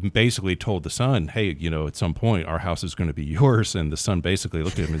basically told the son, hey, at some point our house is going to be yours. And the son basically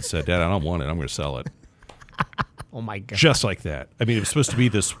looked at him and said, Dad, I don't want it. I'm going to sell it. Oh, my God. Just like that. I mean, it was supposed to be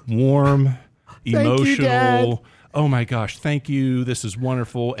this warm, emotional, oh, my gosh, thank you. This is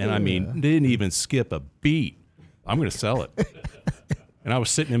wonderful. And I mean, didn't even skip a beat. I'm going to sell it. And I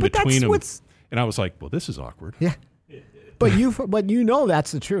was sitting in between them, and I was like, well, this is awkward. Yeah. But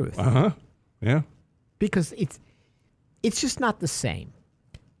that's the truth. Yeah. Because it's just not the same.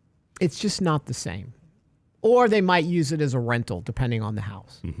 It's just not the same. Or they might use it as a rental, depending on the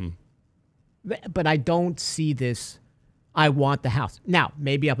house. But I don't see this, I want the house. Now,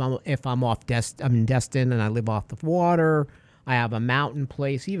 maybe if I'm in Destin and I live off the water, I have a mountain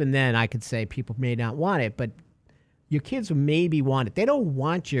place, even then I could say people may not want it, but your kids maybe want it. They don't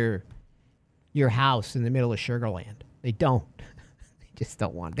want your house in the middle of Sugarland. They don't. They just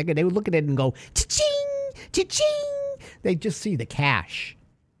don't want it. They would look at it and go, cha-ching, cha-ching. They just see the cash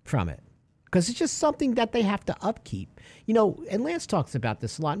from it because it's just something that they have to upkeep. You know, and Lance talks about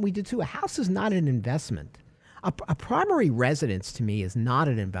this a lot, and we do too. A house is not an investment. A primary residence to me is not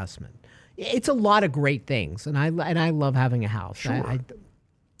an investment. It's a lot of great things, and I love having a house. Sure.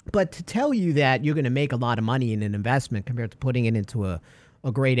 But to tell you that you're going to make a lot of money in an investment compared to putting it into a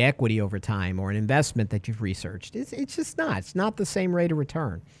great equity over time or an investment that you've researched, it's just not. It's not the same rate of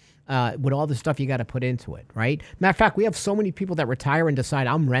return with all the stuff you got to put into it, right? Matter of fact, we have so many people that retire and decide,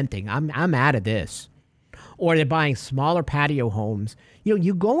 I'm renting. I'm out of this. Or they're buying smaller patio homes. You know,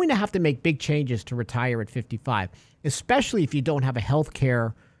 you're going to have to make big changes to retire at 55, especially if you don't have a health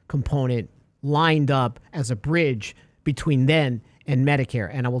care component lined up as a bridge between then and Medicare.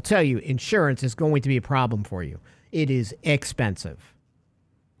 And I will tell you, insurance is going to be a problem for you. It is expensive.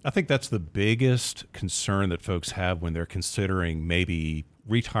 I think that's the biggest concern that folks have when they're considering maybe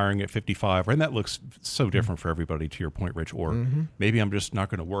retiring at 55, and that looks so different for everybody, to your point, Rich, or maybe I'm just not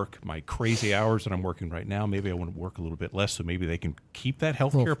going to work my crazy hours that I'm working right now. Maybe I want to work a little bit less, so maybe they can keep that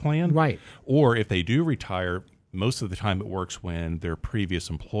health care plan. Right. Or if they do retire, most of the time it works when their previous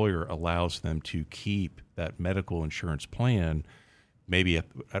employer allows them to keep that medical insurance plan maybe at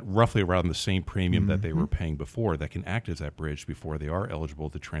roughly around the same premium that they were paying before. That can act as that bridge before they are eligible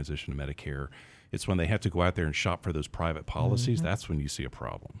to transition to Medicare. It's when they have to go out there and shop for those private policies, that's when you see a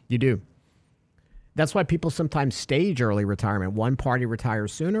problem. You do. That's why people sometimes stage early retirement. One party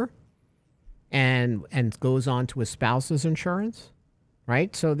retires sooner and goes on to a spouse's insurance,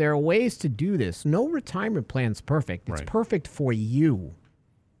 right? So there are ways to do this. No retirement plan's perfect. It's Right. perfect for you.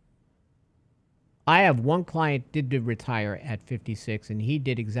 I have one client did retire at 56, and he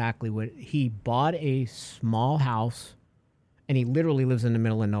did exactly what he bought a small house, and he literally lives in the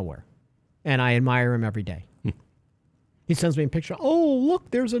middle of nowhere. And I admire him every day. He sends me a picture. Oh,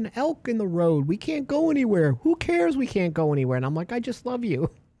 look, there's an elk in the road. We can't go anywhere. Who cares? We can't go anywhere. And I'm like, I just love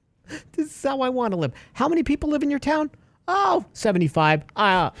you. This is how I want to live. How many people live in your town? Oh, 75.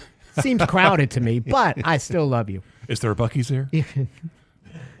 Seems crowded to me, but I still love you. Is there a Buc-ee's there? You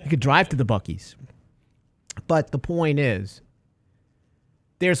could drive to the Buc-ee's. But the point is,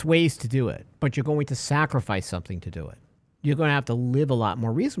 there's ways to do it, but you're going to sacrifice something to do it. You're going to have to live a lot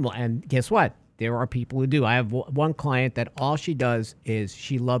more reasonable. And guess what? There are people who do. I have one client that all she does is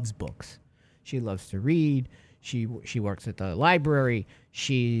she loves books. She loves to read. She works at the library.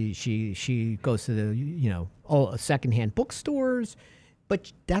 She goes to the secondhand bookstores.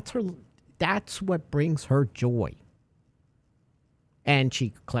 But that's what brings her joy. And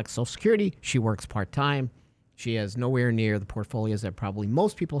she collects Social Security. She works part-time. She has nowhere near the portfolios that probably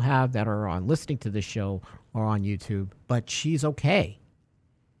most people have that are on listening to this show or on YouTube, but she's okay.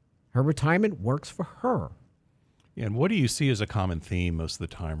 Her retirement works for her. And what do you see as a common theme most of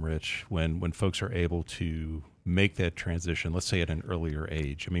the time, Rich, when folks are able to make that transition, let's say at an earlier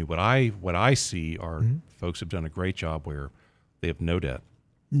age? I mean, what I see are folks have done a great job where they have no debt.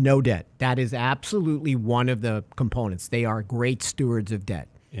 No debt. That is absolutely one of the components. They are great stewards of debt.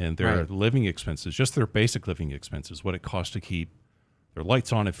 And their Right. living expenses, just their basic living expenses, what it costs to keep their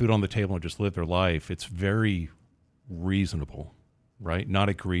lights on and food on the table and just live their life, it's very reasonable, right? Not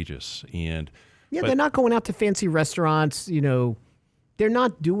egregious. And Yeah, but- they're not going out to fancy restaurants, They're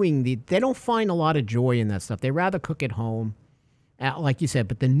not doing they don't find a lot of joy in that stuff. They rather cook at home, like you said,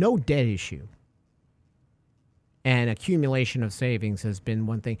 but the no debt issue and accumulation of savings has been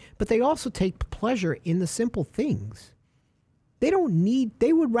one thing. But they also take pleasure in the simple things. They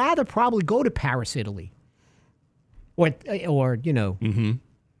would rather probably go to Paris, Italy. Or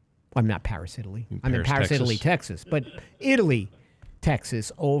I'm not Paris, Italy. I'm in Paris, Paris, Italy, Texas. But Italy,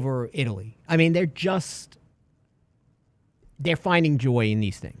 Texas over Italy. I mean, they're finding joy in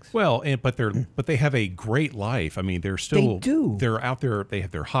these things. Well, but they have a great life. I mean, They do. They're out there. They have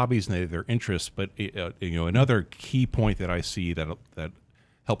their hobbies and they have their interests. But another key point that I see that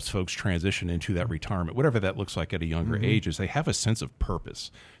helps folks transition into that retirement, whatever that looks like at a younger age, is they have a sense of purpose.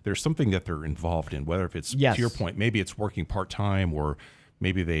 There's something that they're involved in, whether if it's Yes. to your point, maybe it's working part time or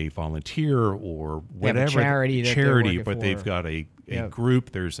maybe they volunteer or They have a whatever charity that they're working but they've for. got a Yeah.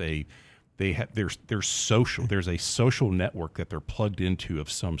 group. There's social. There's a social network that they're plugged into of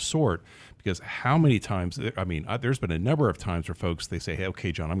some sort. Because how many times? I mean, there's been a number of times where folks they say, "Hey,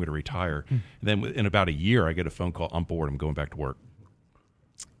 okay, John, I'm going to retire," and then in about a year, I get a phone call. I'm bored. I'm going back to work.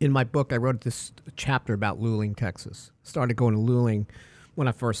 In my book, I wrote this chapter about Luling, Texas. Started going to Luling when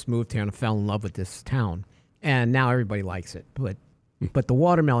I first moved here and I fell in love with this town. And now everybody likes it. But the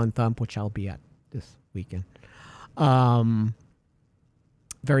Watermelon Thump, which I'll be at this weekend,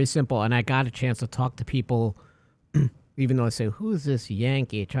 very simple. And I got a chance to talk to people, even though I say, who's this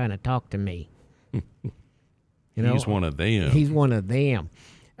Yankee trying to talk to me? You know, He's one of them. He's one of them.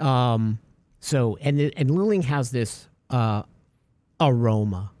 So and Lilling has this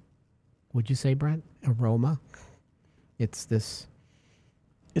aroma. Would you say, Brent? Aroma. It's this.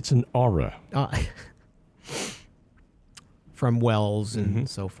 It's an aura. From Wells and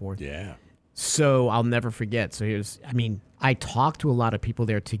so forth. Yeah. So I'll never forget. So I talked to a lot of people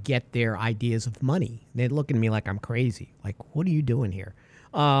there to get their ideas of money. They look at me like I'm crazy. Like, what are you doing here?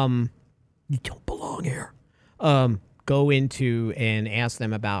 You don't belong here. Go into and ask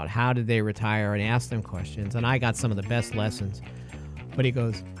them about how did they retire and ask them questions. And I got some of the best lessons. But he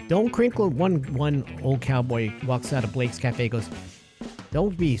goes, don't crinkle. One old cowboy walks out of Blake's Cafe, goes,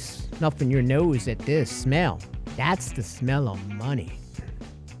 don't be snuffing your nose at this smell. That's the smell of money.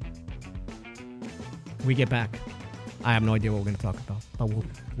 We get back. I have no idea what we're going to talk about, but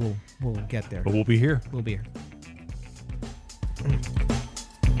we'll get there. But we'll be here. We'll be here.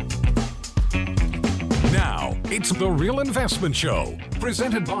 Now, it's The Real Investment Show,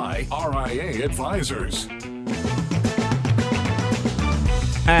 presented by RIA Advisors.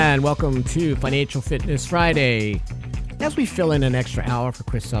 And welcome to Financial Fitness Friday. As we fill in an extra hour for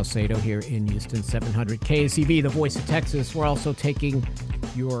Chris Salcedo here in Houston, 700 KCV, the voice of Texas. We're also taking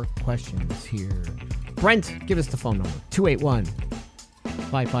your questions here. Brent, give us the phone number,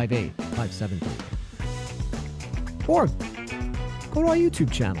 281-558-573. Or go to our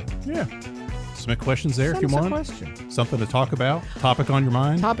YouTube channel. Yeah. Submit questions there Send if you us a want. question. Something to talk about. Topic on your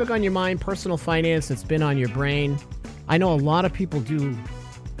mind. Topic on your mind, personal finance that's been on your brain. I know a lot of people do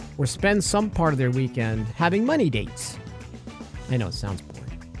or spend some part of their weekend having money dates. I know it sounds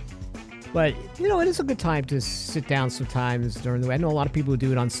boring, but it is a good time to sit down sometimes during the week. I know a lot of people who do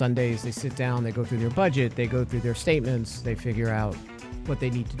it on Sundays. They sit down, they go through their budget, they go through their statements, they figure out what they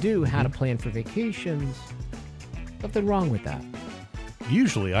need to do, how to plan for vacations. Nothing wrong with that.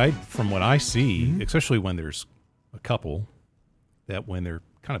 Usually, from what I see, especially when there's a couple, that when they're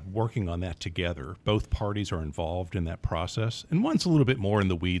kind of working on that together, both parties are involved in that process. And one's a little bit more in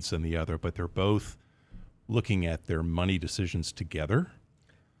the weeds than the other, but they're both looking at their money decisions together.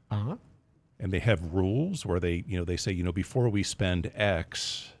 Uh-huh. And they have rules where they say, before we spend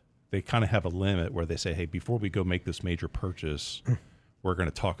X, they kind of have a limit where they say, hey, before we go make this major purchase, we're going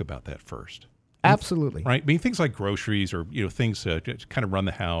to talk about that first. Absolutely. Right? I mean, things like groceries or, things to kind of run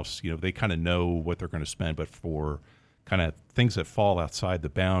the house, they kind of know what they're going to spend, but for kind of things that fall outside the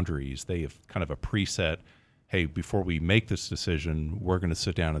boundaries, they have kind of a preset, hey, before we make this decision, we're going to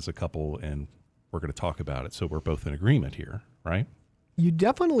sit down as a couple and we're going to talk about it. So we're both in agreement here, right? You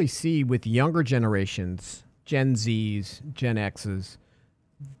definitely see with younger generations, Gen Zs, Gen Xs,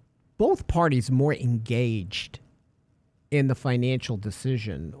 both parties more engaged in the financial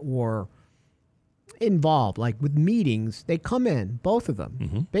decision or involved, like with meetings, they come in, both of them.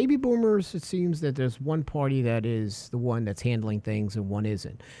 Mm-hmm. Baby boomers, it seems that there's one party that is the one that's handling things and one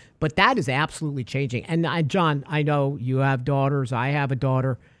isn't. But that is absolutely changing. And John, I know you have daughters, I have a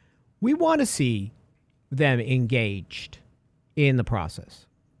daughter. We want to see them engaged in the process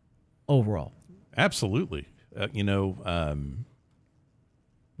overall. Absolutely. Our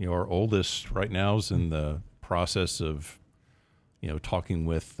oldest right now is in the process of talking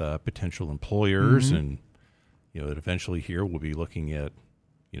with potential employers, and eventually here we'll be looking at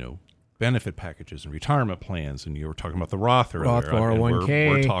benefit packages and retirement plans, and you were talking about the Roth earlier. Roth 401k.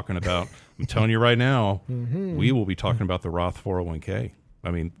 We're talking about. I'm telling you right now, we will be talking about the Roth 401k. I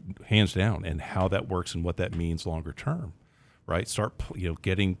mean, hands down, and how that works and what that means longer term. Right? Start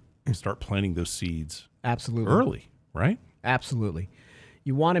planting those seeds Absolutely. early. Right? Absolutely.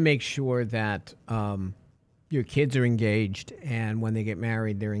 You want to make sure that your kids are engaged, and when they get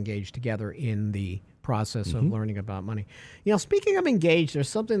married, they're engaged together in the process of learning about money. Speaking of engaged, there's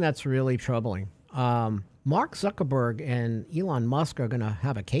something that's really troubling. Mark Zuckerberg and Elon Musk are going to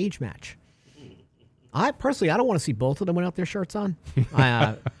have a cage match. I don't want to see both of them without their shirts on.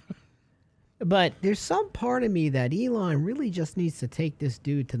 But there's some part of me that Elon really just needs to take this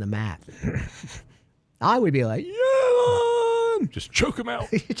dude to the mat. I would be like, Elon! Just choke him out.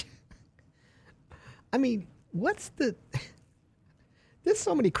 I mean, there's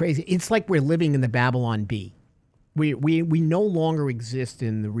so many crazy, it's like we're living in the Babylon Bee. We no longer exist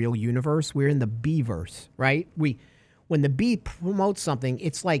in the real universe. We're in the Bee-verse, right? When the Bee promotes something,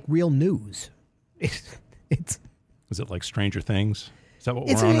 it's like real news. Is it like Stranger Things? Is that what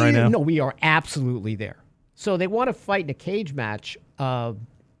we're on right now? No, we are absolutely there. So they want to fight in a cage match.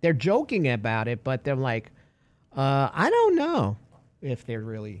 They're joking about it, but they're like, I don't know if they're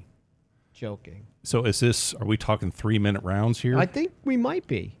really joking. So are we talking 3-minute rounds here? I think we might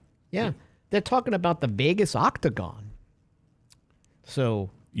be. Yeah. They're talking about the Vegas Octagon.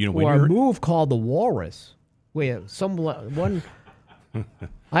 So, when or a move called the Walrus. one.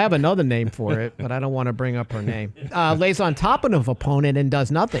 I have another name for it, but I don't want to bring up her name. Lays on top of an opponent and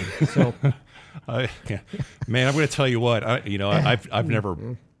does nothing. So, man, I'm going to tell you what. I've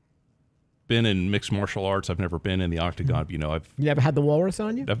never been in mixed martial arts. I've never been in the octagon. You never had the walrus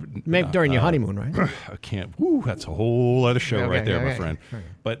on you? Maybe during your honeymoon, right? I can't. Woo, that's a whole other show right there, my friend. Okay.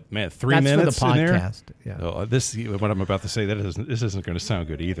 But man, 3 that's minutes for the in there. Podcast. Yeah. Oh, what I'm about to say, this isn't going to sound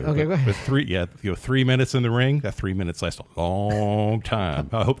good either. Okay, go ahead. But 3 minutes in the ring. That 3 minutes lasts a long time.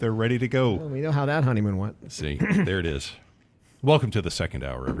 I hope they're ready to go. Well, we know how that honeymoon went. See, there it is. Welcome to the second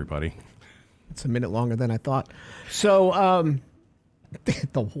hour, everybody. It's a minute longer than I thought. So,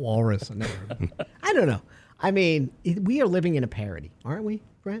 the walrus. I don't know. I mean, we are living in a parody, aren't we,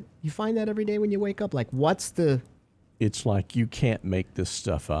 Brent? You find that every day when you wake up? Like, what's the... It's like you can't make this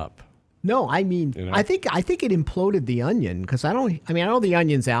stuff up. No, I mean, I think it imploded The Onion because I know The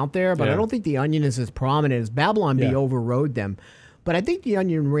Onion's out there, but I don't think The Onion is as prominent as Babylon Bee overrode them. But I think The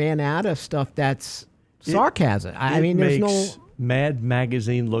Onion ran out of stuff that's sarcasm. I mean, there's no... Mad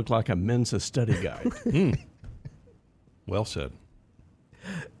Magazine look like a Mensa study guide. Well said.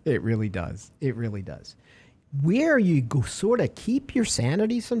 It really does. It really does. Where you go sort of keep your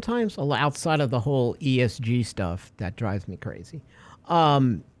sanity sometimes, outside of the whole ESG stuff that drives me crazy,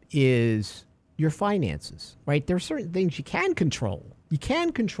 is your finances, right? There are certain things you can control. You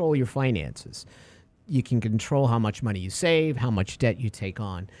can control your finances. You can control how much money you save, how much debt you take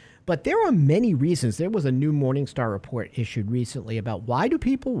on. But there are many reasons. There was a new Morningstar report issued recently about why do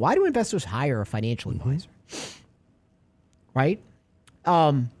investors hire a financial advisor, right?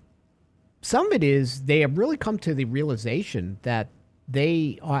 Some of it is they have really come to the realization that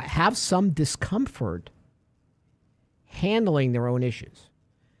they have some discomfort handling their own issues,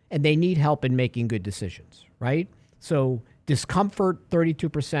 and they need help in making good decisions, right? So discomfort,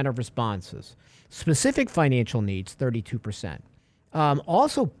 32% of responses. Specific financial needs, 32%.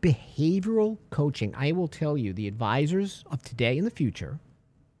 Also, behavioral coaching. I will tell you, the advisors of today and the future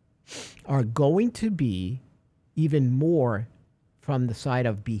are going to be even more from the side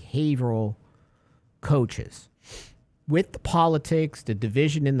of behavioral coaches. With the politics, the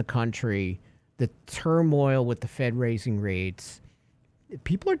division in the country, the turmoil with the Fed raising rates,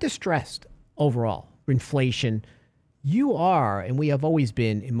 people are distressed overall. Inflation. You are, and we have always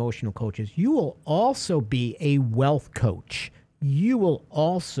been emotional coaches. You will also be a wealth coach. You will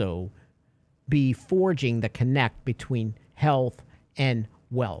also be forging the connect between health and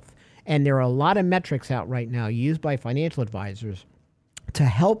wealth. And there are a lot of metrics out right now used by financial advisors to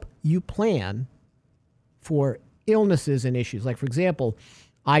help you plan for illnesses and issues. Like, for example,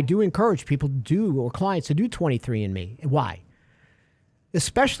 I do encourage people to do, or clients to do 23andMe. Why?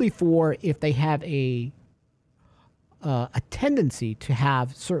 Especially for if they have a tendency to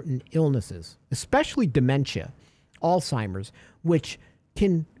have certain illnesses, especially dementia, Alzheimer's, which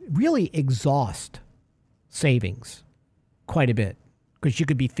can really exhaust savings quite a bit because you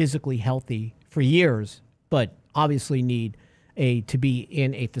could be physically healthy for years, but obviously need to be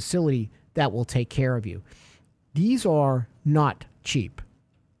in a facility that will take care of you. These are not cheap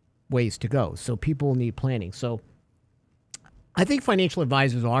ways to go, so people need planning. So I think financial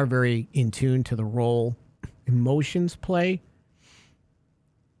advisors are very in tune to the role emotions play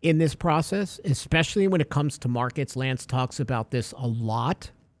in this process, especially when it comes to markets. Lance talks about this a lot.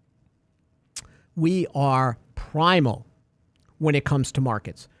 We are primal when it comes to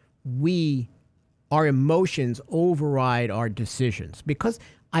markets. Our emotions override our decisions because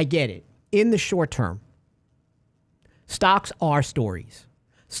I get it. In the short term, stocks are stories.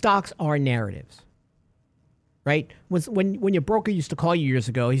 Stocks are narratives, right? When your broker used to call you years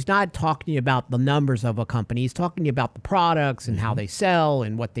ago, he's not talking to you about the numbers of a company. He's talking to you about the products and how they sell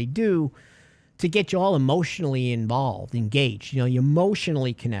and what they do to get you all emotionally involved, engaged, you're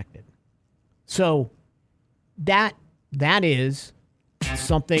emotionally connected. So that is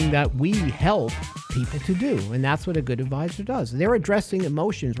something that we help people to do, and that's what a good advisor does. They're addressing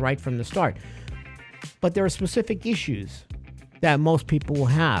emotions right from the start. But there are specific issues that most people will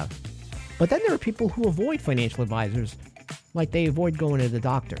have. But then there are people who avoid financial advisors like they avoid going to the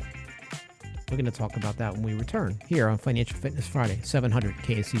doctor. We're going to talk about that when we return here on Financial Fitness Friday, 700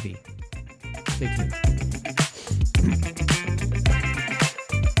 KSCV. Stay tuned.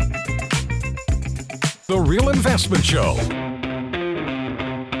 The Real Investment Show.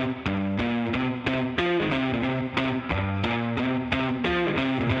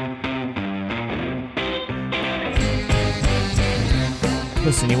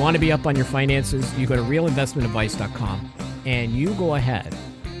 Listen, you want to be up on your finances, you go to realinvestmentadvice.com and you go ahead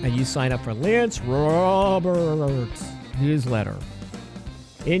and you sign up for Lance Roberts newsletter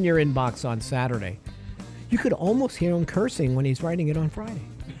in your inbox on Saturday. You could almost hear him cursing when he's writing it on Friday.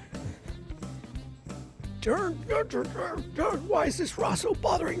 Why is this Rosso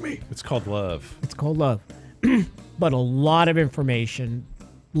bothering me? It's called love. It's called love. But a lot of information,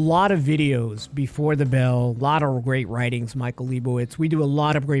 a lot of videos before the bell, a lot of great writings, Michael Leibowitz. We do a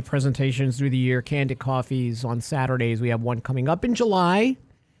lot of great presentations through the year, Candid Coffees on Saturdays. We have one coming up in July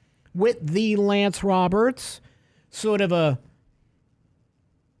with the Lance Roberts. Sort of a,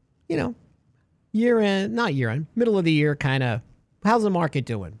 year-end, not year-end, middle of the year kind of, how's the market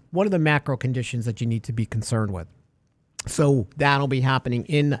doing? What are the macro conditions that you need to be concerned with? So that'll be happening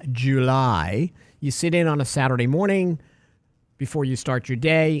in July. You sit in on a Saturday morning before you start your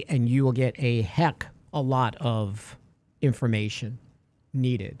day, and you will get a lot of information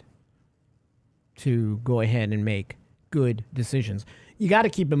needed to go ahead and make good decisions. You got to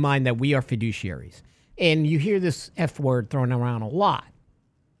keep in mind that we are fiduciaries. And you hear this F word thrown around a lot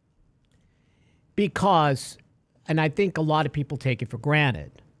because, and I think a lot of people take it for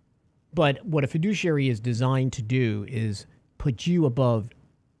granted, but what a fiduciary is designed to do is put you above,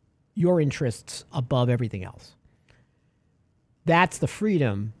 your interests above everything else. That's the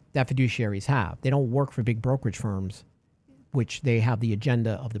freedom that fiduciaries have. They don't work for big brokerage firms, which they have the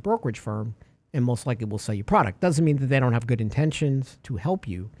agenda of the brokerage firm and most likely will sell you product. Doesn't mean that they don't have good intentions to help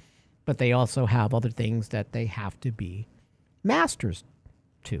you, but they also have other things that they have to be masters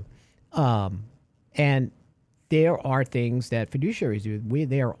to. And there are things that fiduciaries do.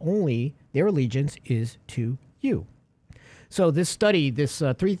 Their allegiance is to you. So this study, this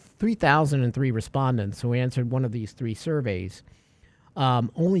 3,003 respondents who answered one of these three surveys,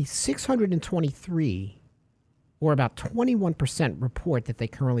 only 623, or about 21%, report that they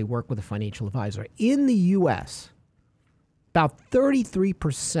currently work with a financial advisor. In the U.S., about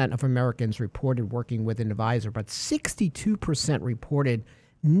 33% of Americans reported working with an advisor, but 62% reported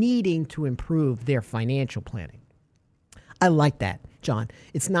needing to improve their financial planning. I like that, John.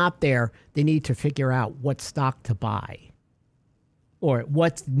 It's not they need to figure out what stock to buy or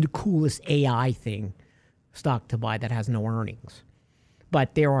what's the coolest AI stock to buy that has no earnings.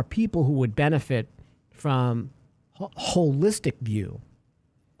 But there are people who would benefit from a holistic view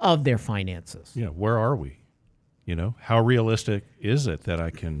of their finances. Where are we? How realistic is it that I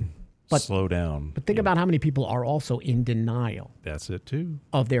can slow down? But think about how many people are also in denial. That's it too.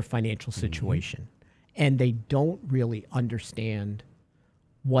 Of their financial situation. Mm-hmm. And they don't really understand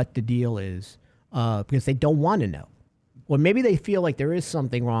what the deal is because they don't want to know. Or maybe they feel like there is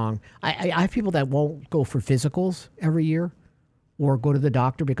something wrong. I have people that won't go for physicals every year or go to the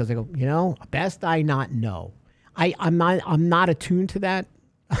doctor because they go, best I not know. I'm not attuned to that.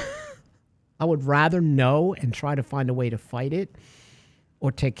 I would rather know and try to find a way to fight it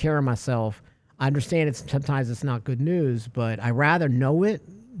or take care of myself. I understand sometimes it's not good news, but I'd rather know it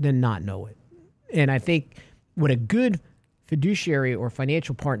than not know it. And I think what a good fiduciary or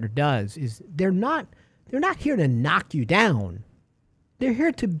financial partner does is they're not here to knock you down. They're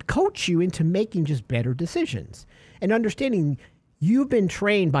here to coach you into making just better decisions and understanding you've been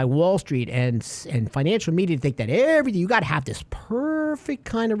trained by Wall Street and financial media to think that you got to have this perfect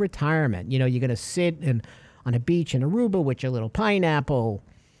kind of retirement. You're going to sit on a beach in Aruba with your little pineapple.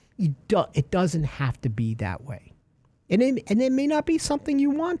 It doesn't have to be that way. And it may not be something you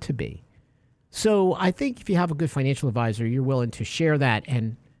want to be. So I think if you have a good financial advisor, you're willing to share that,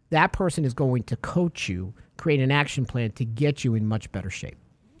 and that person is going to coach you, create an action plan to get you in much better shape.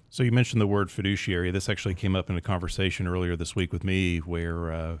 So you mentioned the word fiduciary. This actually came up in a conversation earlier this week with me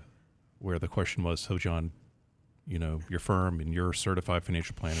where the question was, so John, your firm and you're a certified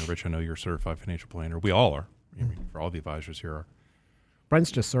financial planner. Rich, I know you're a certified financial planner. We all are. For all the advisors here are.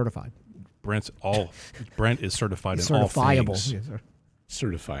 Brent's just certified. Brent is certified in all things. Yes, sir.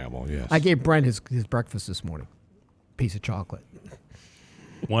 Certifiable, yes. I gave Brent his breakfast this morning. Piece of chocolate.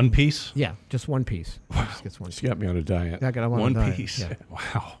 One piece? Yeah, just one piece. Just gets one piece. You got me on a diet. I got one diet. piece. Yeah.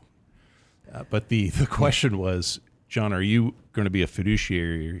 Wow. But the question was, John, are you going to be a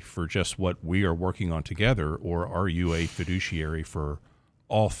fiduciary for just what we are working on together, or are you a fiduciary for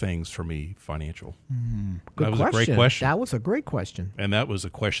all things for me financial? Good that was question. a great question. That was a great question. And that was a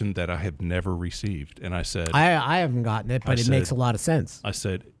question that I have never received. And I said, I haven't gotten it, but it makes a lot of sense. I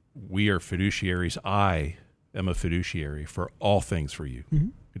said, we are fiduciaries. I am a fiduciary for all things for you. Mm-hmm.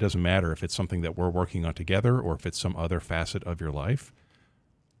 It doesn't matter if it's something that we're working on together or if it's some other facet of your life.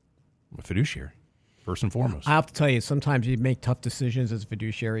 I'm a fiduciary, first and foremost. I have to tell you, sometimes you make tough decisions as a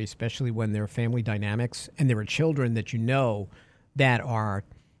fiduciary, especially when there are family dynamics and there are children that that are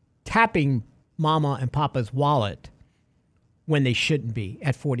tapping mama and papa's wallet when they shouldn't be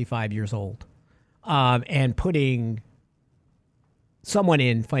at 45 years old, and putting someone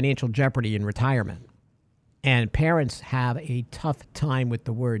in financial jeopardy in retirement. And parents have a tough time with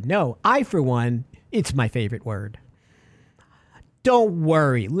the word no. I, for one, it's my favorite word. Don't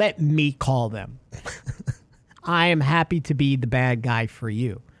worry. Let me call them. I am happy to be the bad guy for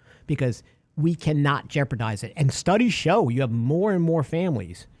you because we cannot jeopardize it. And studies show you have more and more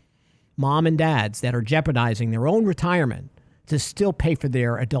families, mom and dads, that are jeopardizing their own retirement to still pay for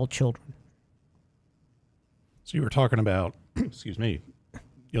their adult children. So you were talking about, excuse me,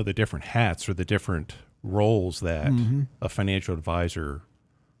 the different hats or the different roles that a financial advisor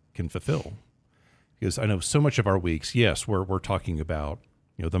can fulfill. Because I know so much of our weeks, yes, we're talking about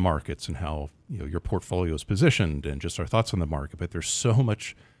the markets and how your portfolio is positioned and just our thoughts on the market. But there's so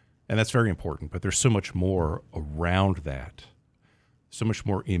much, and that's very important. But there's so much more around that, so much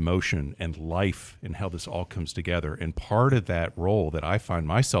more emotion and life and how this all comes together. And part of that role that I find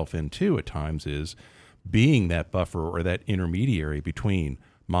myself in too at times is being that buffer or that intermediary between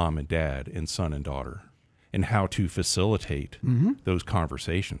mom and dad and son and daughter, and how to facilitate those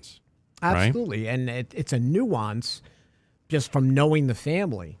conversations. Absolutely. Right? And it's a nuance just from knowing the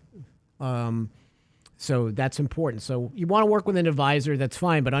family. So that's important. So you want to work with an advisor, that's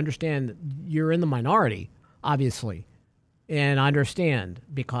fine, but understand you're in the minority, obviously. And understand,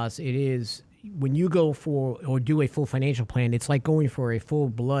 because it is, when you go for or do a full financial plan, it's like going for a full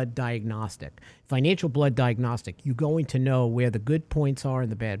blood diagnostic. Financial blood diagnostic, you're going to know where the good points are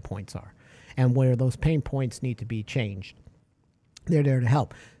and the bad points are, and where those pain points need to be changed. They're there to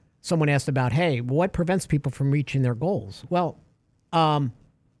help. Someone asked about, hey, what prevents people from reaching their goals? Well,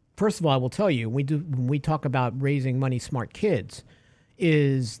 first of all, I will tell you, when we talk about raising money smart kids,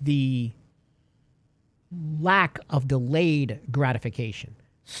 is the lack of delayed gratification.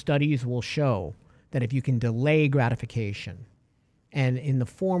 Studies will show that if you can delay gratification, and in the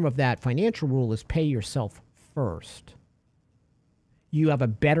form of that financial rule is pay yourself first, you have a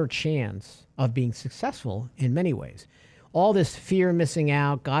better chance of being successful in many ways. All this fear of missing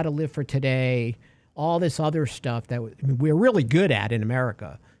out, got to live for today, all this other stuff that we're really good at in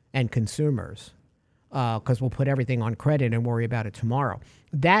America and consumers, because we'll put everything on credit and worry about it tomorrow.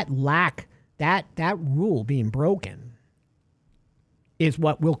 That rule being broken is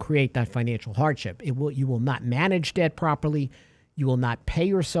what will create that financial hardship. You will not manage debt properly. You will not pay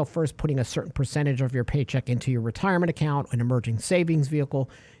yourself first, putting a certain percentage of your paycheck into your retirement account, an emerging savings vehicle.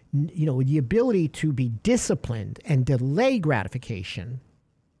 The ability to be disciplined and delay gratification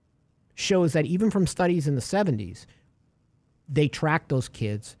shows that even from studies in the 70s, they tracked those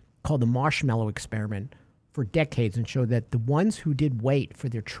kids, called the marshmallow experiment, for decades, and showed that the ones who did wait for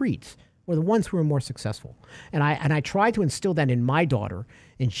their treats were the ones who were more successful. And I try to instill that in my daughter,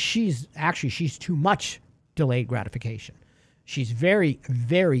 and she's too much delayed gratification. She's very,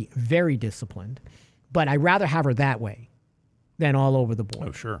 very, very disciplined, but I'd rather have her that way than all over the board.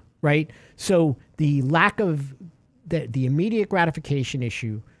 Oh, sure. Right? So the lack of the immediate gratification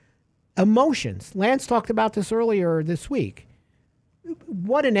issue, emotions. Lance talked about this earlier this week.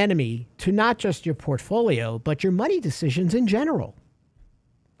 What an enemy to not just your portfolio, but your money decisions in general.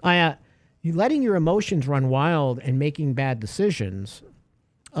 You letting your emotions run wild and making bad decisions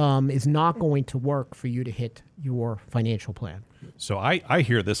is not going to work for you to hit your financial plan. So I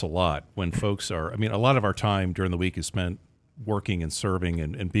hear this a lot when folks are, a lot of our time during the week is spent working and serving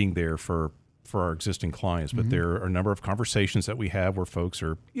and being there for our existing clients. But there are a number of conversations that we have where folks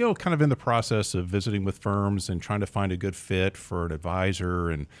are, kind of in the process of visiting with firms and trying to find a good fit for an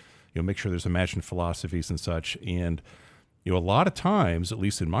advisor and, make sure there's a match in philosophies and such. And, a lot of times, at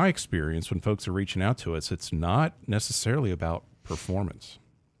least in my experience, when folks are reaching out to us, it's not necessarily about performance.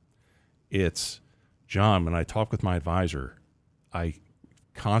 It's, John, when I talk with my advisor, I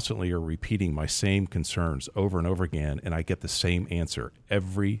constantly are repeating my same concerns over and over again, and I get the same answer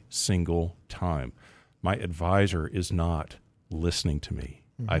every single time. My advisor is not listening to me.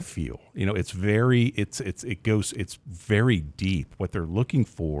 I feel, it's very deep what they're looking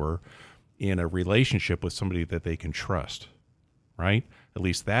for in a relationship with somebody that they can trust, right? At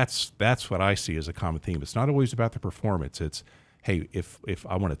least that's what I see as a common theme. It's not always about the performance. It's, hey, if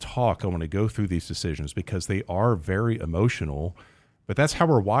I want to talk, I want to go through these decisions because they are very emotional. But that's how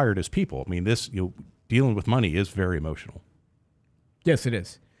we're wired as people. This, dealing with money is very emotional. Yes, it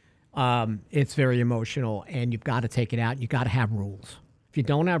is. It's very emotional, and you've got to take it out. You got to have rules. If you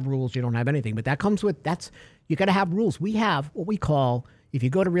don't have rules, you don't have anything. But you got to have rules. We have what we call, if you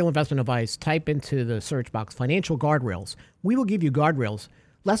go to Real Investment Advice, type into the search box, financial guardrails. We will give you guardrails,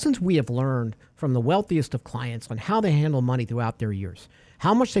 lessons we have learned from the wealthiest of clients on how they handle money throughout their years.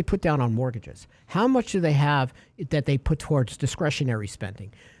 How much they put down on mortgages. How much do they have that they put towards discretionary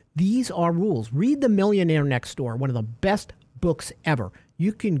spending? These are rules. Read The Millionaire Next Door, one of the best books ever.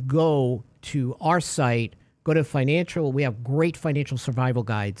 You can go to our site, Go to financial. We have great financial survival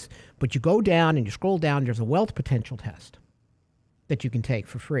guides. But you go down and you scroll down. There's a wealth potential test that you can take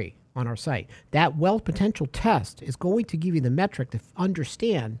for free on our site. That wealth potential test is going to give you the metric to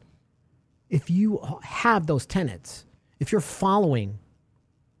understand if you have those tenets, if you're following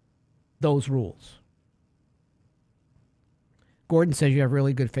those rules. Gordon says you have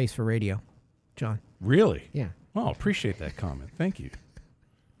really good face for radio, John. Really? Yeah. Oh, appreciate that comment. Thank you.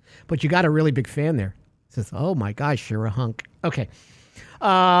 But you got a really big fan there. Says, oh my gosh, you're a hunk. Okay.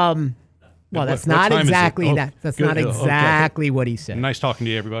 Well, that's what not time is it? exactly Oh, that. That's good. not Okay. exactly what he said. Nice talking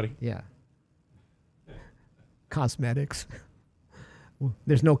to you, everybody. Yeah. Cosmetics. Well,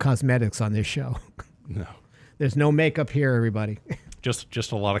 there's no cosmetics on this show. No. There's no makeup here, everybody.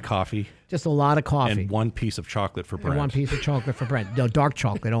 Just a lot of coffee Just a lot of coffee. and one piece of chocolate for Brent. And one piece of chocolate for Brent. No, dark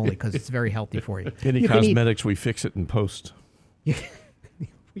chocolate only because it's very healthy for you. Any You can eat- cosmetics, we fix it in post.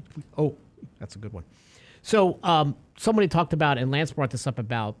 Oh, that's a good one. So somebody talked about, and Lance brought this up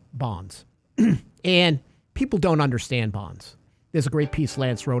about bonds. And people don't understand bonds. There's a great piece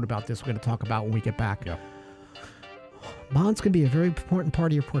Lance wrote about this we're going to talk about when we get back. Yeah. Bonds can be a very important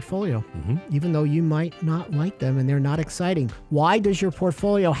part of your portfolio, even though you might not like them and they're not exciting. Why does your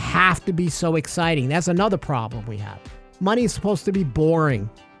portfolio have to be so exciting? That's another problem we have. Money is supposed to be boring,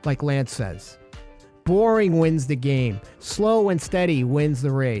 like Lance says. Boring wins the game. Slow and steady wins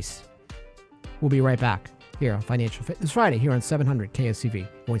the race. We'll be right back here on Financial Fitness Friday here on 700 KSCV,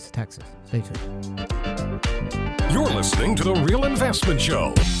 Voice of Texas. Stay tuned. You're listening to The Real Investment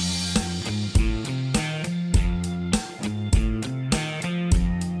Show.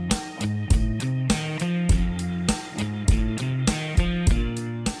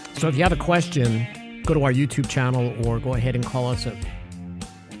 So if you have a question, go to our YouTube channel or go ahead and call us at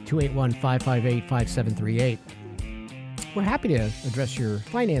 281-558-5738. We're happy to address your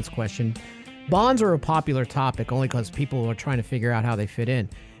finance question. Bonds are a popular topic only because people are trying to figure out how they fit in.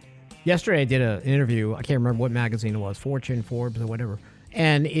 Yesterday I did an interview. I can't remember what magazine it was, Fortune, Forbes, or whatever.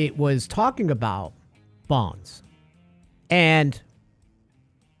 And it was talking about bonds. And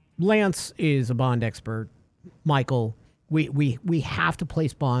Lance is a bond expert. Michael, we have to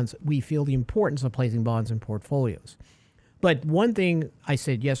place bonds. We feel the importance of placing bonds in portfolios. But one thing I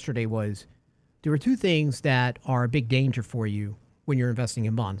said yesterday was there are two things that are a big danger for you when you're investing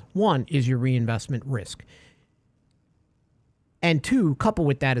in bonds. One is your reinvestment risk. And two, coupled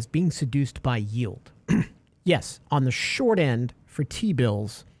with that, is being seduced by yield. Yes, on the short end for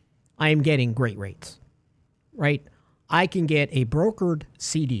T-bills, I am getting great rates, right? I can get a brokered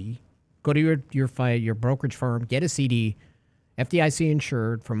CD. Go to your brokerage firm, get a CD, FDIC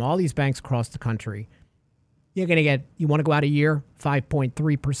insured from all these banks across the country. You're going to get, you want to go out a year,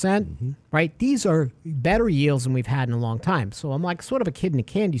 5.3%, right? These are better yields than we've had in a long time. So I'm like sort of a kid in a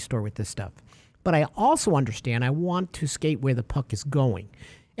candy store with this stuff. But I also understand I want to skate where the puck is going.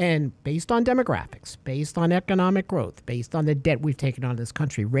 And based on demographics, based on economic growth, based on the debt we've taken on this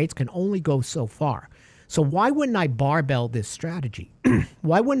country, rates can only go so far. So why wouldn't I barbell this strategy?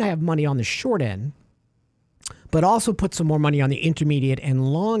 Why wouldn't I have money on the short end, but also put some more money on the intermediate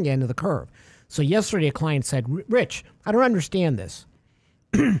and long end of the curve? So yesterday a client said, Rich, I don't understand this.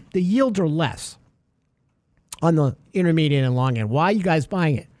 The yields are less on the intermediate and long end. Why are you guys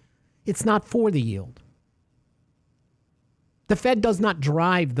buying it? It's not for the yield. The Fed does not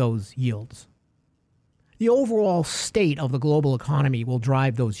drive those yields. The overall state of the global economy will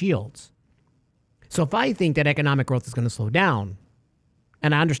drive those yields. So if I think that economic growth is going to slow down,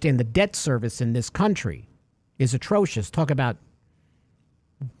 and I understand the debt service in this country is atrocious, talk about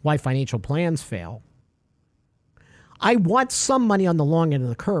why financial plans fail, I want some money on the long end of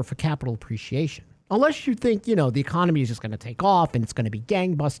the curve for capital appreciation. Unless you think, the economy is just going to take off and it's going to be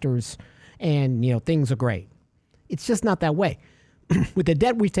gangbusters and, things are great. It's just not that way. With the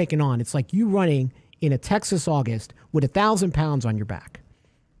debt we've taken on, it's like you running in a Texas August with 1,000 pounds on your back.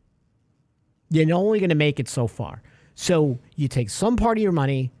 You're only going to make it so far. So you take some part of your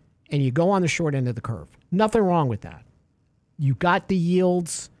money and you go on the short end of the curve. Nothing wrong with that. You got the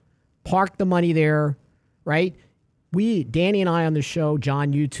yields, park the money there, right? Danny and I on the show,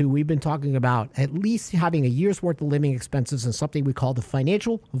 John, you too, we've been talking about at least having a year's worth of living expenses and something we call the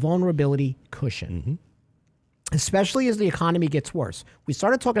financial vulnerability cushion, especially as the economy gets worse. We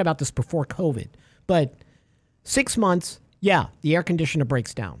started talking about this before COVID, but 6 months, the air conditioner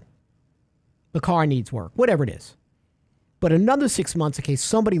breaks down. The car needs work, whatever it is. But another 6 months in case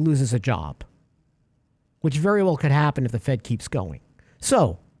somebody loses a job, which very well could happen if the Fed keeps going.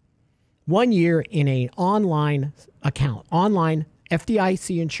 So 1 year in an online account, online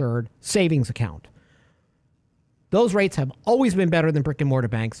FDIC insured savings account. Those rates have always been better than brick and mortar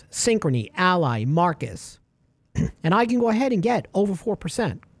banks. Synchrony, Ally, Marcus, and I can go ahead and get over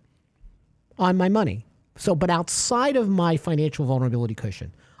 4% on my money. So, but outside of my financial vulnerability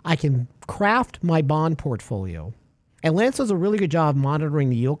cushion, I can craft my bond portfolio. And Lance does a really good job monitoring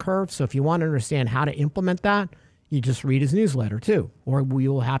the yield curve. So if you want to understand how to implement that, you just read his newsletter too, or we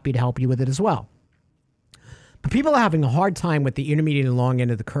will happy to help you with it as well. But people are having a hard time with the intermediate and long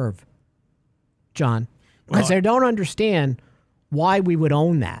end of the curve, John, because they don't understand why we would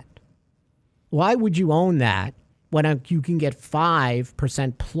own that. Why would you own that when you can get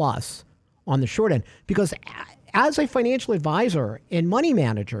 5% plus on the short end? Because as a financial advisor and money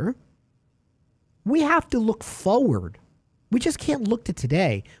manager, we have to look forward. We just can't look to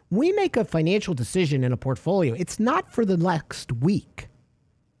today. We make a financial decision in a portfolio. It's not for the next week.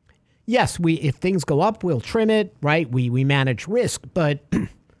 Yes, if things go up, we'll trim it, right? We manage risk, but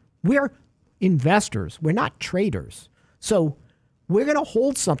we're investors. We're not traders. So we're going to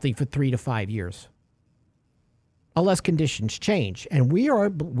hold something for 3 to 5 years unless conditions change. And we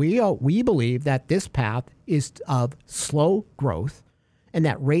believe that this path is of slow growth and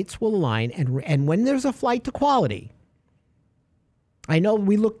that rates will align. And when there's a flight to quality, I know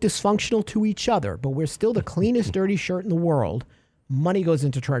we look dysfunctional to each other, but we're still the cleanest dirty shirt in the world. Money goes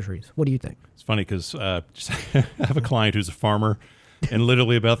into treasuries. What do you think? It's funny because I have a client who's a farmer, and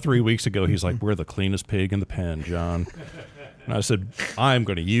literally about 3 weeks ago, he's like, "We're the cleanest pig in the pen, John." And I said, "I'm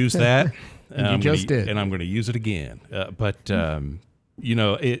going to use that." And you just did. And I'm going to use it again.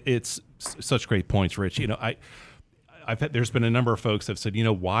 It's such great points, Rich. There's been a number of folks that have said,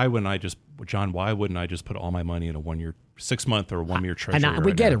 why wouldn't I just put all my money in a 6-month or 1 year treasury? And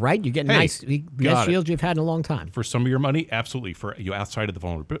we get it, right? You get nice yields you've had in a long time. For some of your money, absolutely. For you outside of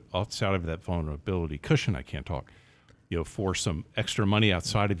that vulnerability cushion, I can't talk. For some extra money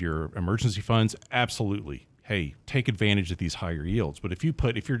outside of your emergency funds, absolutely. Hey, take advantage of these higher yields. But if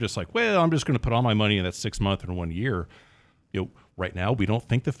you're just like, well, I'm just going to put all my money in that 6 month and 1 year, right now we don't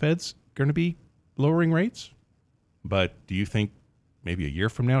think the Fed's going to be lowering rates. But do you think maybe a year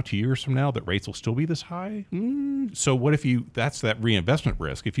from now, 2 years from now, that rates will still be this high? So what if that's that reinvestment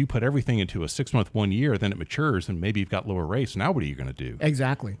risk. If you put everything into a 6 month, 1 year, then it matures and maybe you've got lower rates. Now what are you going to do?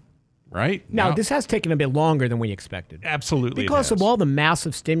 Exactly. Right? Now, this has taken a bit longer than we expected. Absolutely. Because of all the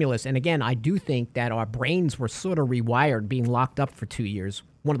massive stimulus. And again, I do think that our brains were sort of rewired being locked up for 2 years.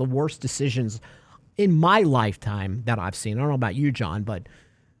 One of the worst decisions in my lifetime that I've seen. I don't know about you, John, but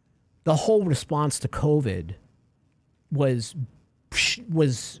the whole response to COVID was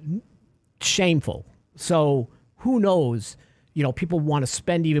shameful. So who knows, people want to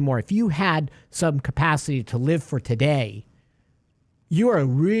spend even more. If you had some capacity to live for today, you are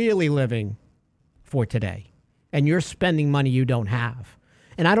really living for today and you're spending money you don't have.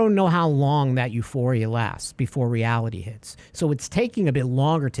 And I don't know how long that euphoria lasts before reality hits. So it's taking a bit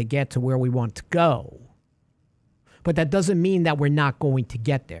longer to get to where we want to go. But that doesn't mean that we're not going to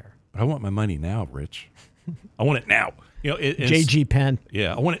get there. I want my money now, Rich. I want it now. JG Penn.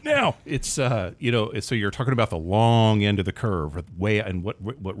 Yeah, I want it now. It's so you're talking about the long end of the curve, and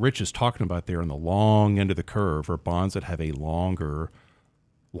what Rich is talking about there on the long end of the curve are bonds that have a longer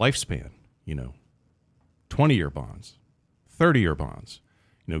lifespan. 20-year bonds, 30-year bonds.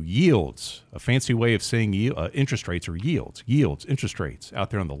 Yields. A fancy way of saying interest rates are yields. Yields, interest rates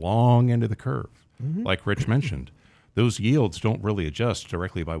out there on the long end of the curve, like Rich mentioned. Those yields don't really adjust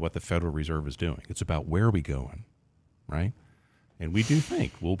directly by what the Federal Reserve is doing. It's about where are we going, right? And we do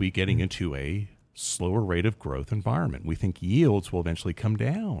think we'll be getting into a slower rate of growth environment. We think yields will eventually come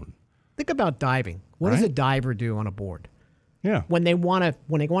down. Think about diving. What does a diver do on a board? Yeah. When they want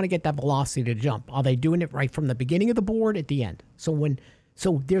to get that velocity to jump, are they doing it right from the beginning of the board at the end?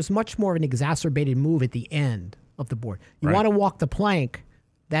 So there's much more of an exacerbated move at the end of the board. You want to walk the plank,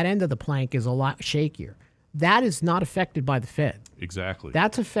 that end of the plank is a lot shakier. That is not affected by the Fed. Exactly.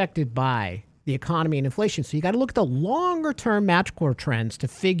 That's affected by the economy and inflation. So you got to look at the longer term macro trends to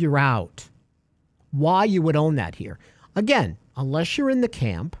figure out why you would own that here. Again, unless you're in the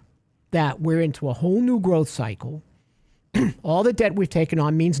camp that we're into a whole new growth cycle, all the debt we've taken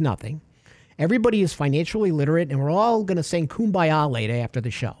on means nothing. Everybody is financially literate, and we're all going to sing Kumbaya later after the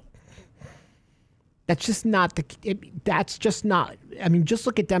show. That's just not just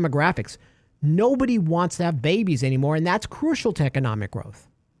look at demographics. Nobody wants to have babies anymore, and that's crucial to economic growth,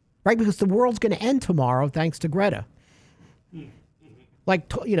 right? Because the world's going to end tomorrow thanks to Greta.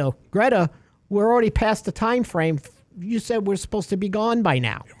 Greta, we're already past the time frame. You said we're supposed to be gone by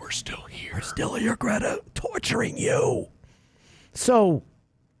now. And we're still here. We're still here, Greta, torturing you. So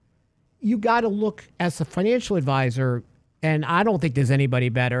you got to look as a financial advisor, and I don't think there's anybody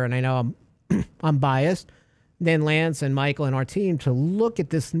better, and I know I'm biased, then Lance and Michael and our team to look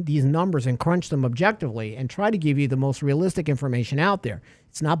at these numbers and crunch them objectively and try to give you the most realistic information out there.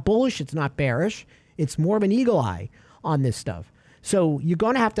 It's not bullish. It's not bearish. It's more of an eagle eye on this stuff. So you're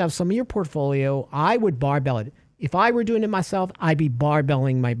going to have some of your portfolio. I would barbell it. If I were doing it myself, I'd be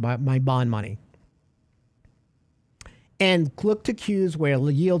barbelling my bond money. And look to cues where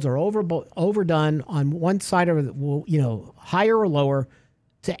the yields are overdone on one side or higher or lower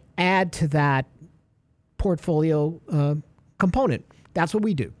to add to that portfolio component. That's what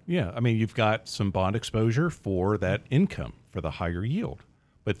we do. Yeah, I mean, you've got some bond exposure for that income, for the higher yield.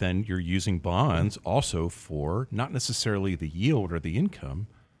 But then you're using bonds also for not necessarily the yield or the income,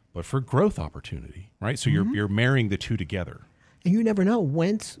 but for growth opportunity, right? So you're marrying the two together. And you never know.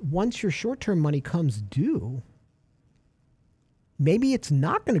 Once your short-term money comes due, maybe it's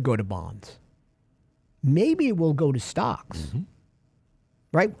not going to go to bonds. Maybe it will go to stocks,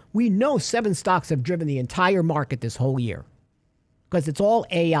 right? We know 7 stocks have driven the entire market this whole year because it's all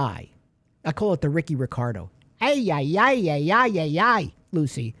AI. I call it the Ricky Ricardo. Ay,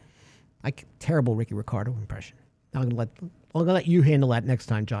 Lucy. Terrible Ricky Ricardo impression. I'm gonna let you handle that next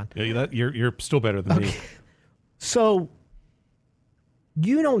time, John. Yeah, you're still better than me. So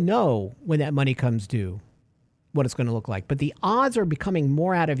you don't know when that money comes due what it's going to look like, but the odds are becoming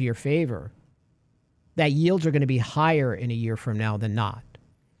more out of your favor that yields are going to be higher in a year from now than not,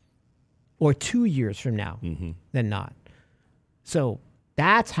 or 2 years from now than not. So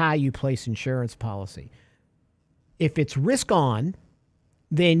that's how you place insurance policy. If it's risk on,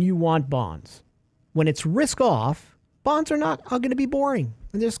 then you want bonds. When it's risk off, bonds are going to be boring,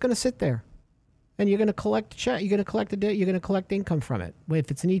 and they're just going to sit there, and you're going to collect you're going to collect income from it.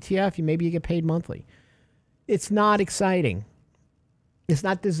 If it's an ETF, maybe you get paid monthly. It's not exciting. It's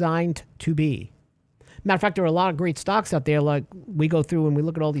not designed to be. Matter of fact, there are a lot of great stocks out there. Like we go through and we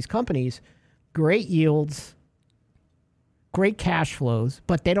look at all these companies, great yields, great cash flows,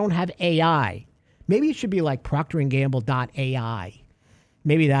 but they don't have AI. Maybe it should be like ProcterandGamble.ai.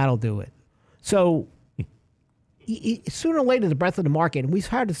 Maybe that'll do it. So sooner or later, the breadth of the market, and we've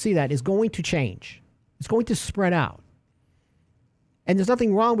started to see that, is going to change. It's going to spread out. And there's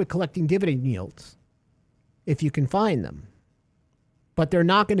nothing wrong with collecting dividend yields if you can find them. But they're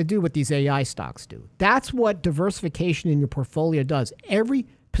not going to do what these AI stocks do. That's what diversification in your portfolio does. Every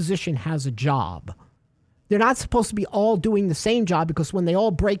position has a job. They're not supposed to be all doing the same job, because when they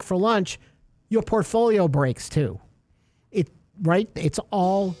all break for lunch, your portfolio breaks too. It's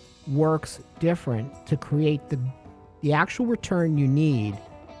all works different to create the actual return you need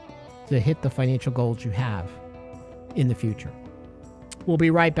to hit the financial goals you have in the future. We'll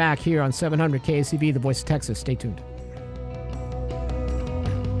be right back here on 700 KACV, the voice of Texas. Stay tuned.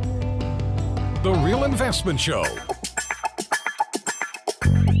 The Real Investment Show.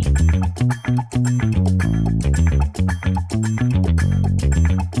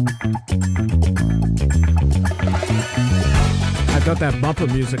 I thought that bumper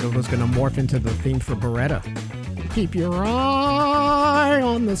music was going to morph into the theme for Beretta. Keep your eye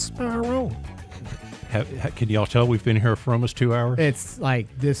on the sparrow. Can y'all tell we've been here for almost 2 hours? It's like,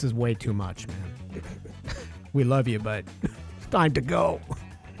 this is way too much, man. We love you, but it's time to go.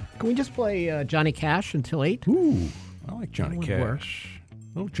 Can we just play Johnny Cash until 8? Ooh, I like Johnny That would Cash.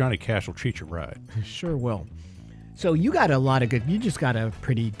 Well, Johnny Cash will treat you right. Sure will. So you got a lot of good, you just got a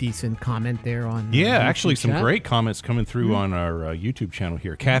pretty decent comment there on Yeah, YouTube actually some chat. great comments coming through on our YouTube channel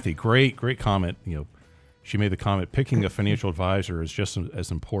here. Kathy, great comment. She made the comment, picking a financial advisor is just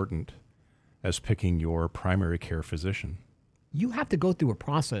as important as picking your primary care physician. You have to go through a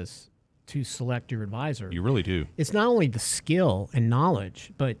process to select your advisor. You really do. It's not only the skill and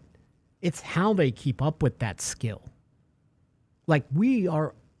knowledge, but it's how they keep up with that skill. Like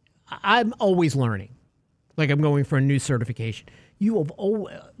I'm always learning. Like I'm going for a new certification. We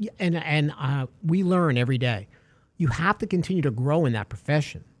learn every day. You have to continue to grow in that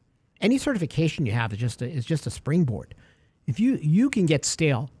profession. Any certification you have is just a springboard. If you can get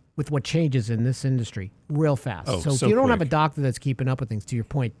stale with what changes in this industry real fast. So if you don't have a doctor that's keeping up with things, to your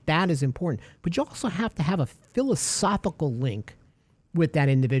point, that is important. But you also have to have a philosophical link with that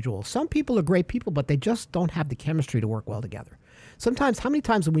individual. Some people are great people, but they just don't have the chemistry to work well together. Sometimes, how many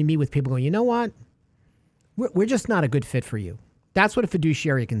times do we meet with people going, you know what? We're just not a good fit for you. That's what a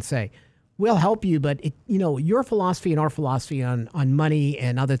fiduciary can say. We'll help you, but your philosophy and our philosophy on money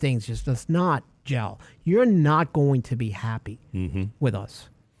and other things just does not gel. You're not going to be happy with us.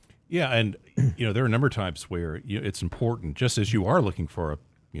 Yeah, and there are a number of times where it's important, just as you are looking for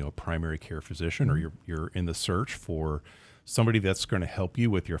a primary care physician, or you're in the search for somebody that's going to help you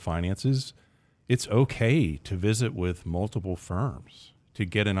with your finances. It's okay to visit with multiple firms to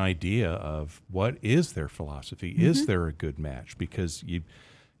get an idea of what is their philosophy. Is there a good match? Because you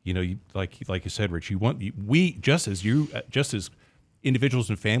like you said, Rich, we just as individuals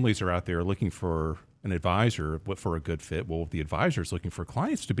and families are out there looking for an advisor for a good fit. Well, the advisor is looking for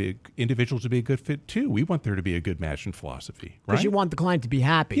clients individuals to be a good fit too. We want there to be a good match in philosophy, right? Because you want the client to be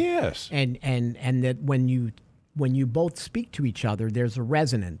happy. Yes. And that when you both speak to each other, there's a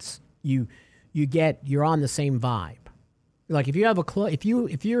resonance. You're on the same vibe. Like if you have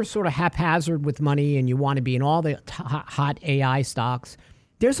if you're sort of haphazard with money and you want to be in all the hot AI stocks,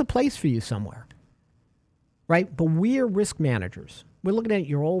 there's a place for you somewhere, right? But we're risk managers. We're looking at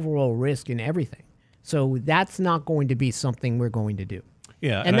your overall risk in everything. So that's not going to be something we're going to do.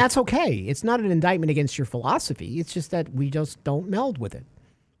 Yeah, and that's okay. It's not an indictment against your philosophy. It's just that we just don't meld with it.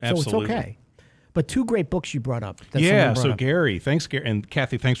 Absolutely. So it's okay. But 2 great books you brought up. Gary, thanks, Gary. And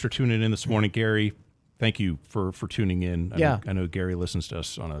Kathy, thanks for tuning in this morning. Gary, thank you for tuning in. I know Gary listens to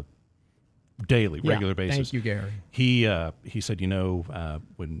us on a regular basis. Thank you, Gary. He said,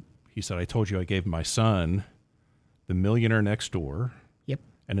 when he said, I told you I gave my son The Millionaire Next Door. Yep.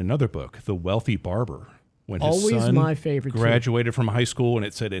 And another book, The Wealthy Barber. When his Always son my favorite graduated from high school, and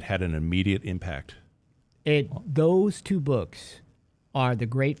it said it had an immediate impact. Those 2 books are the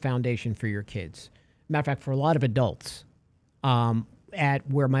great foundation for your kids. Matter of fact, for a lot of adults. At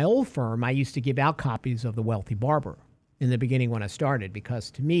where my old firm, I used to give out copies of The Wealthy Barber in the beginning when I started,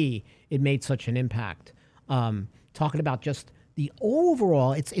 because to me, it made such an impact. Talking about just the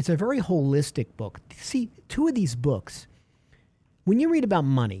overall, it's a very holistic book. See, 2 of these books, when you read about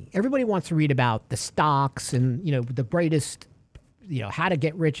money, everybody wants to read about the stocks and, the greatest, how to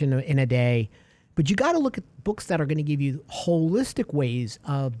get rich in a day. But you got to look at books that are going to give you holistic ways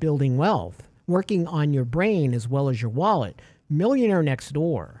of building wealth, working on your brain as well as your wallet. Millionaire Next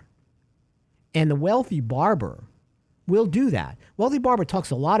Door and The Wealthy Barber will do that. Wealthy Barber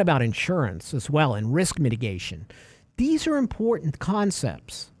talks a lot about insurance as well and risk mitigation. These are important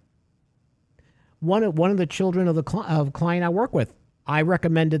concepts. One of the children of a client I work with, I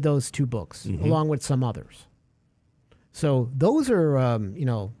recommended those 2 books along with some others. So those are,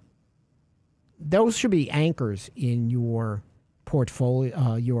 those should be anchors in your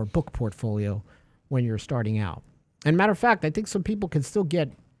portfolio, your book portfolio when you're starting out. And matter of fact, I think some people can still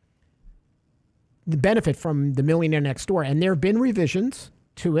get the benefit from The Millionaire Next Door, and there have been revisions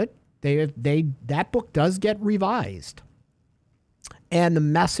to it. That book does get revised, and the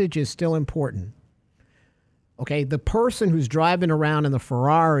message is still important. Okay, the person who's driving around in the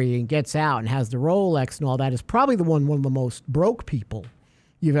Ferrari and gets out and has the Rolex and all that is probably one of the most broke people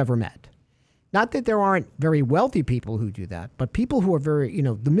you've ever met. Not that there aren't very wealthy people who do that, but people who are very,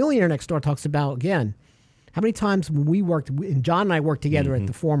 The Millionaire Next Door talks about, again, how many times when we worked, and John and I worked together at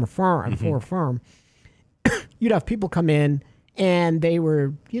the former firm, you'd have people come in and they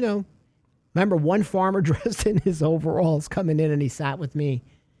were, remember one farmer dressed in his overalls coming in and he sat with me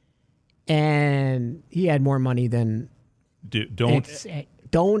and he had more money than... Don't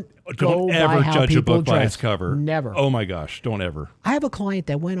ever judge a book by its dress. cover. Never. Oh my gosh, don't ever. I have a client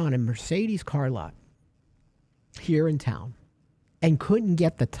that went on a Mercedes car lot here in town and couldn't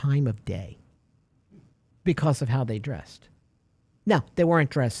get the time of day because of how they dressed. Now, they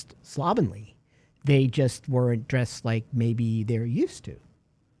weren't dressed slovenly. They just weren't dressed like maybe they're used to.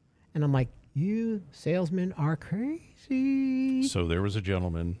 And I'm like, you salesmen are crazy. So there was a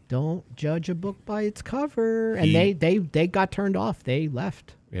gentleman. Don't judge a book by its cover. And they got turned off. They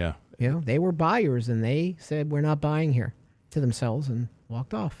left. Yeah. They were buyers and they said, we're not buying here, to themselves, and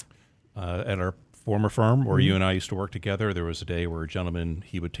walked off. At our former firm where you and I used to work together, there was a day where a gentleman,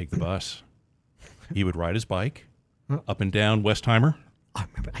 he would take the bus. He would ride his bike up and down Westheimer. I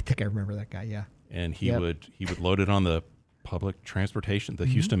think I remember that guy, yeah. And he would load it on the public transportation, the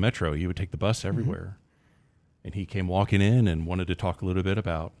Houston Metro. He would take the bus everywhere. And he came walking in and wanted to talk a little bit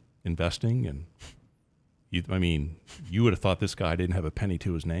about investing. And you would have thought this guy didn't have a penny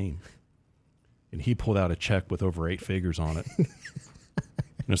to his name. And he pulled out a check with over 8 figures on it. And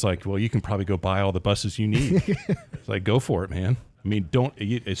it's like, well, you can probably go buy all the buses you need. It's like, go for it, man.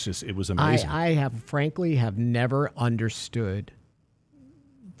 It was amazing. I have never understood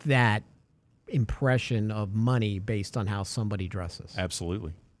that impression of money based on how somebody dresses.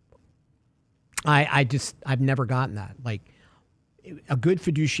 Absolutely. I've never gotten that. Like, a good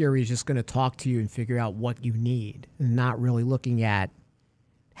fiduciary is just going to talk to you and figure out what you need, and not really looking at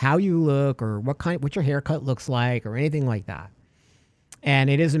how you look or what your haircut looks like or anything like that. And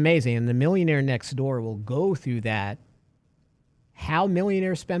it is amazing. And The Millionaire Next Door will go through that, how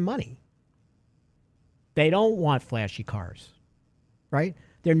millionaires spend money. They don't want flashy cars, right?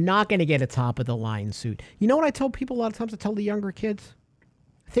 They're not going to get a top-of-the-line suit. You know what I tell people a lot of times? I tell the younger kids,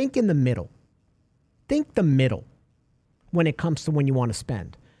 think in the middle. Think the middle when it comes to when you want to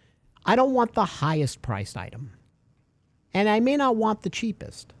spend. I don't want the highest priced item. And I may not want the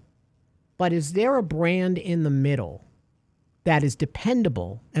cheapest. But is there a brand in the middle that is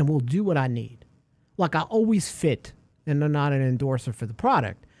dependable and will do what I need? Like I always fit, and I'm not an endorser for the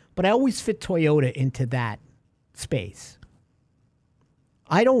product, but I always fit Toyota into that space.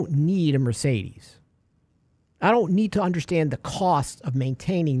 I don't need a Mercedes. I don't need to understand the cost of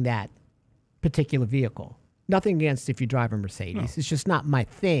maintaining that particular vehicle. Nothing against if you drive a Mercedes. No. It's just not my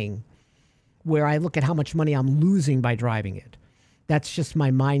thing where I look at how much money I'm losing by driving it. That's just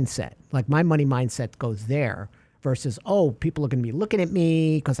my mindset. Like my money mindset goes there versus, oh, people are going to be looking at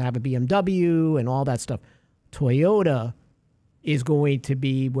me because I have a BMW and all that stuff. Toyota is going to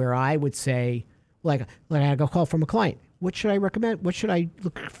be where I would say, like I got a call from a client. What should I recommend? What should I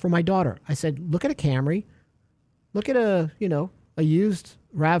look for my daughter? I said, look at a Camry. Look at a used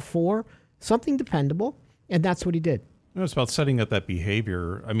RAV4, something dependable. And that's what he did. It's about setting up that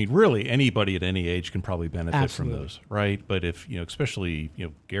behavior. I mean, really, anybody at any age can probably benefit from those, right? But if, especially,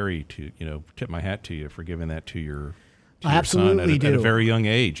 Gary, to, tip my hat to you for giving that to your son at a very young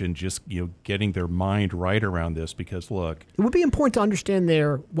age and just, getting their mind right around this because, look. It would be important to understand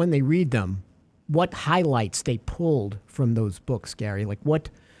when they read them, what highlights they pulled from those books, Gary. Like what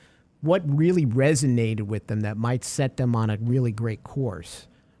really resonated with them that might set them on a really great course.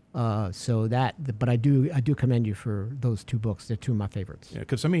 But I do commend you for those two books. They're two of my favorites. Yeah,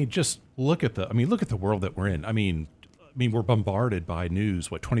 because just look at the world that we're in. I mean, we're bombarded by news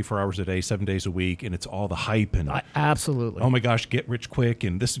 24 hours a day, 7 days a week, and it's all the hype and absolutely. Oh my gosh, get rich quick,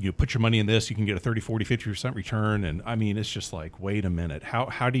 and this you put your money in this, you can get a 30, 40, 50% return, and it's just like, wait a minute,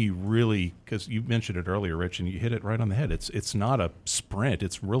 how do you really? Because you mentioned it earlier, Rich, and you hit it right on the head. It's not a sprint.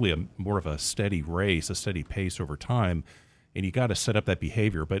 It's really more of a steady race, a steady pace over time. And you got to set up that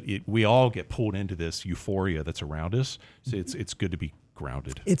behavior, but we all get pulled into this euphoria that's around us. So it's good to be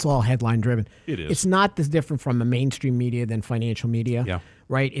grounded. It's all headline driven. It is. It's not this different from the mainstream media than financial media. Yeah.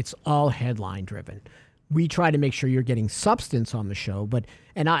 Right? It's all headline driven. We try to make sure you're getting substance on the show,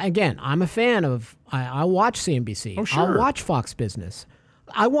 I'm a fan of. I watch CNBC. Oh, sure. I'll watch Fox Business.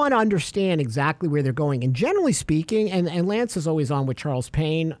 I want to understand exactly where they're going. And generally speaking, and Lance is always on with Charles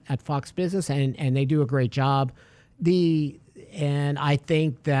Payne at Fox Business, and they do a great job. And I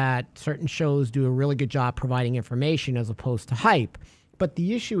think that certain shows do a really good job providing information as opposed to hype. But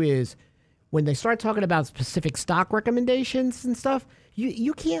the issue is when they start talking about specific stock recommendations and stuff,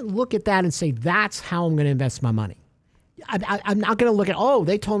 you can't look at that and say, that's how I'm going to invest my money. I'm not going to look at,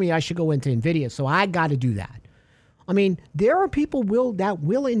 they told me I should go into NVIDIA, so I got to do that. I mean, there are people that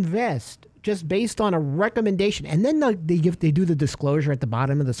will invest just based on a recommendation. And then they do the disclosure at the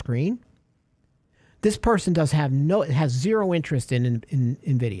bottom of the screen. This person has zero interest in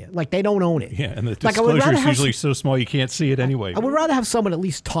NVIDIA. Like, they don't own it. Yeah, and the disclosure is usually so small you can't see it anyway. I would rather have someone at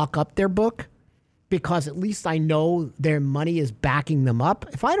least talk up their book because at least I know their money is backing them up.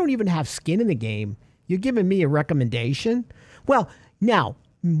 If I don't even have skin in the game, you're giving me a recommendation. Well, now,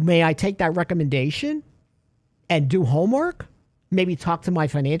 may I take that recommendation and do homework? Maybe talk to my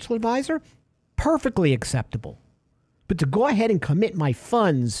financial advisor? Perfectly acceptable. But to go ahead and commit my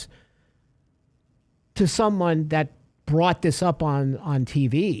funds to someone that brought this up on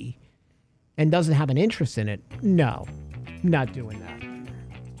TV and doesn't have an interest in it, no, not doing that.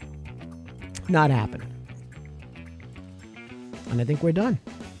 Not happening. And I think we're done.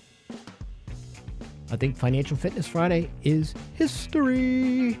 I think Financial Fitness Friday is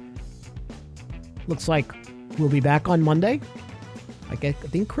history. Looks like we'll be back on Monday. I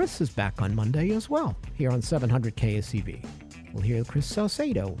think Chris is back on Monday as well here on 700 KSCV. We'll hear Chris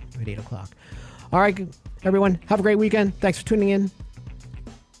Salcedo at 8 o'clock. All right, everyone, have a great weekend. Thanks for tuning in.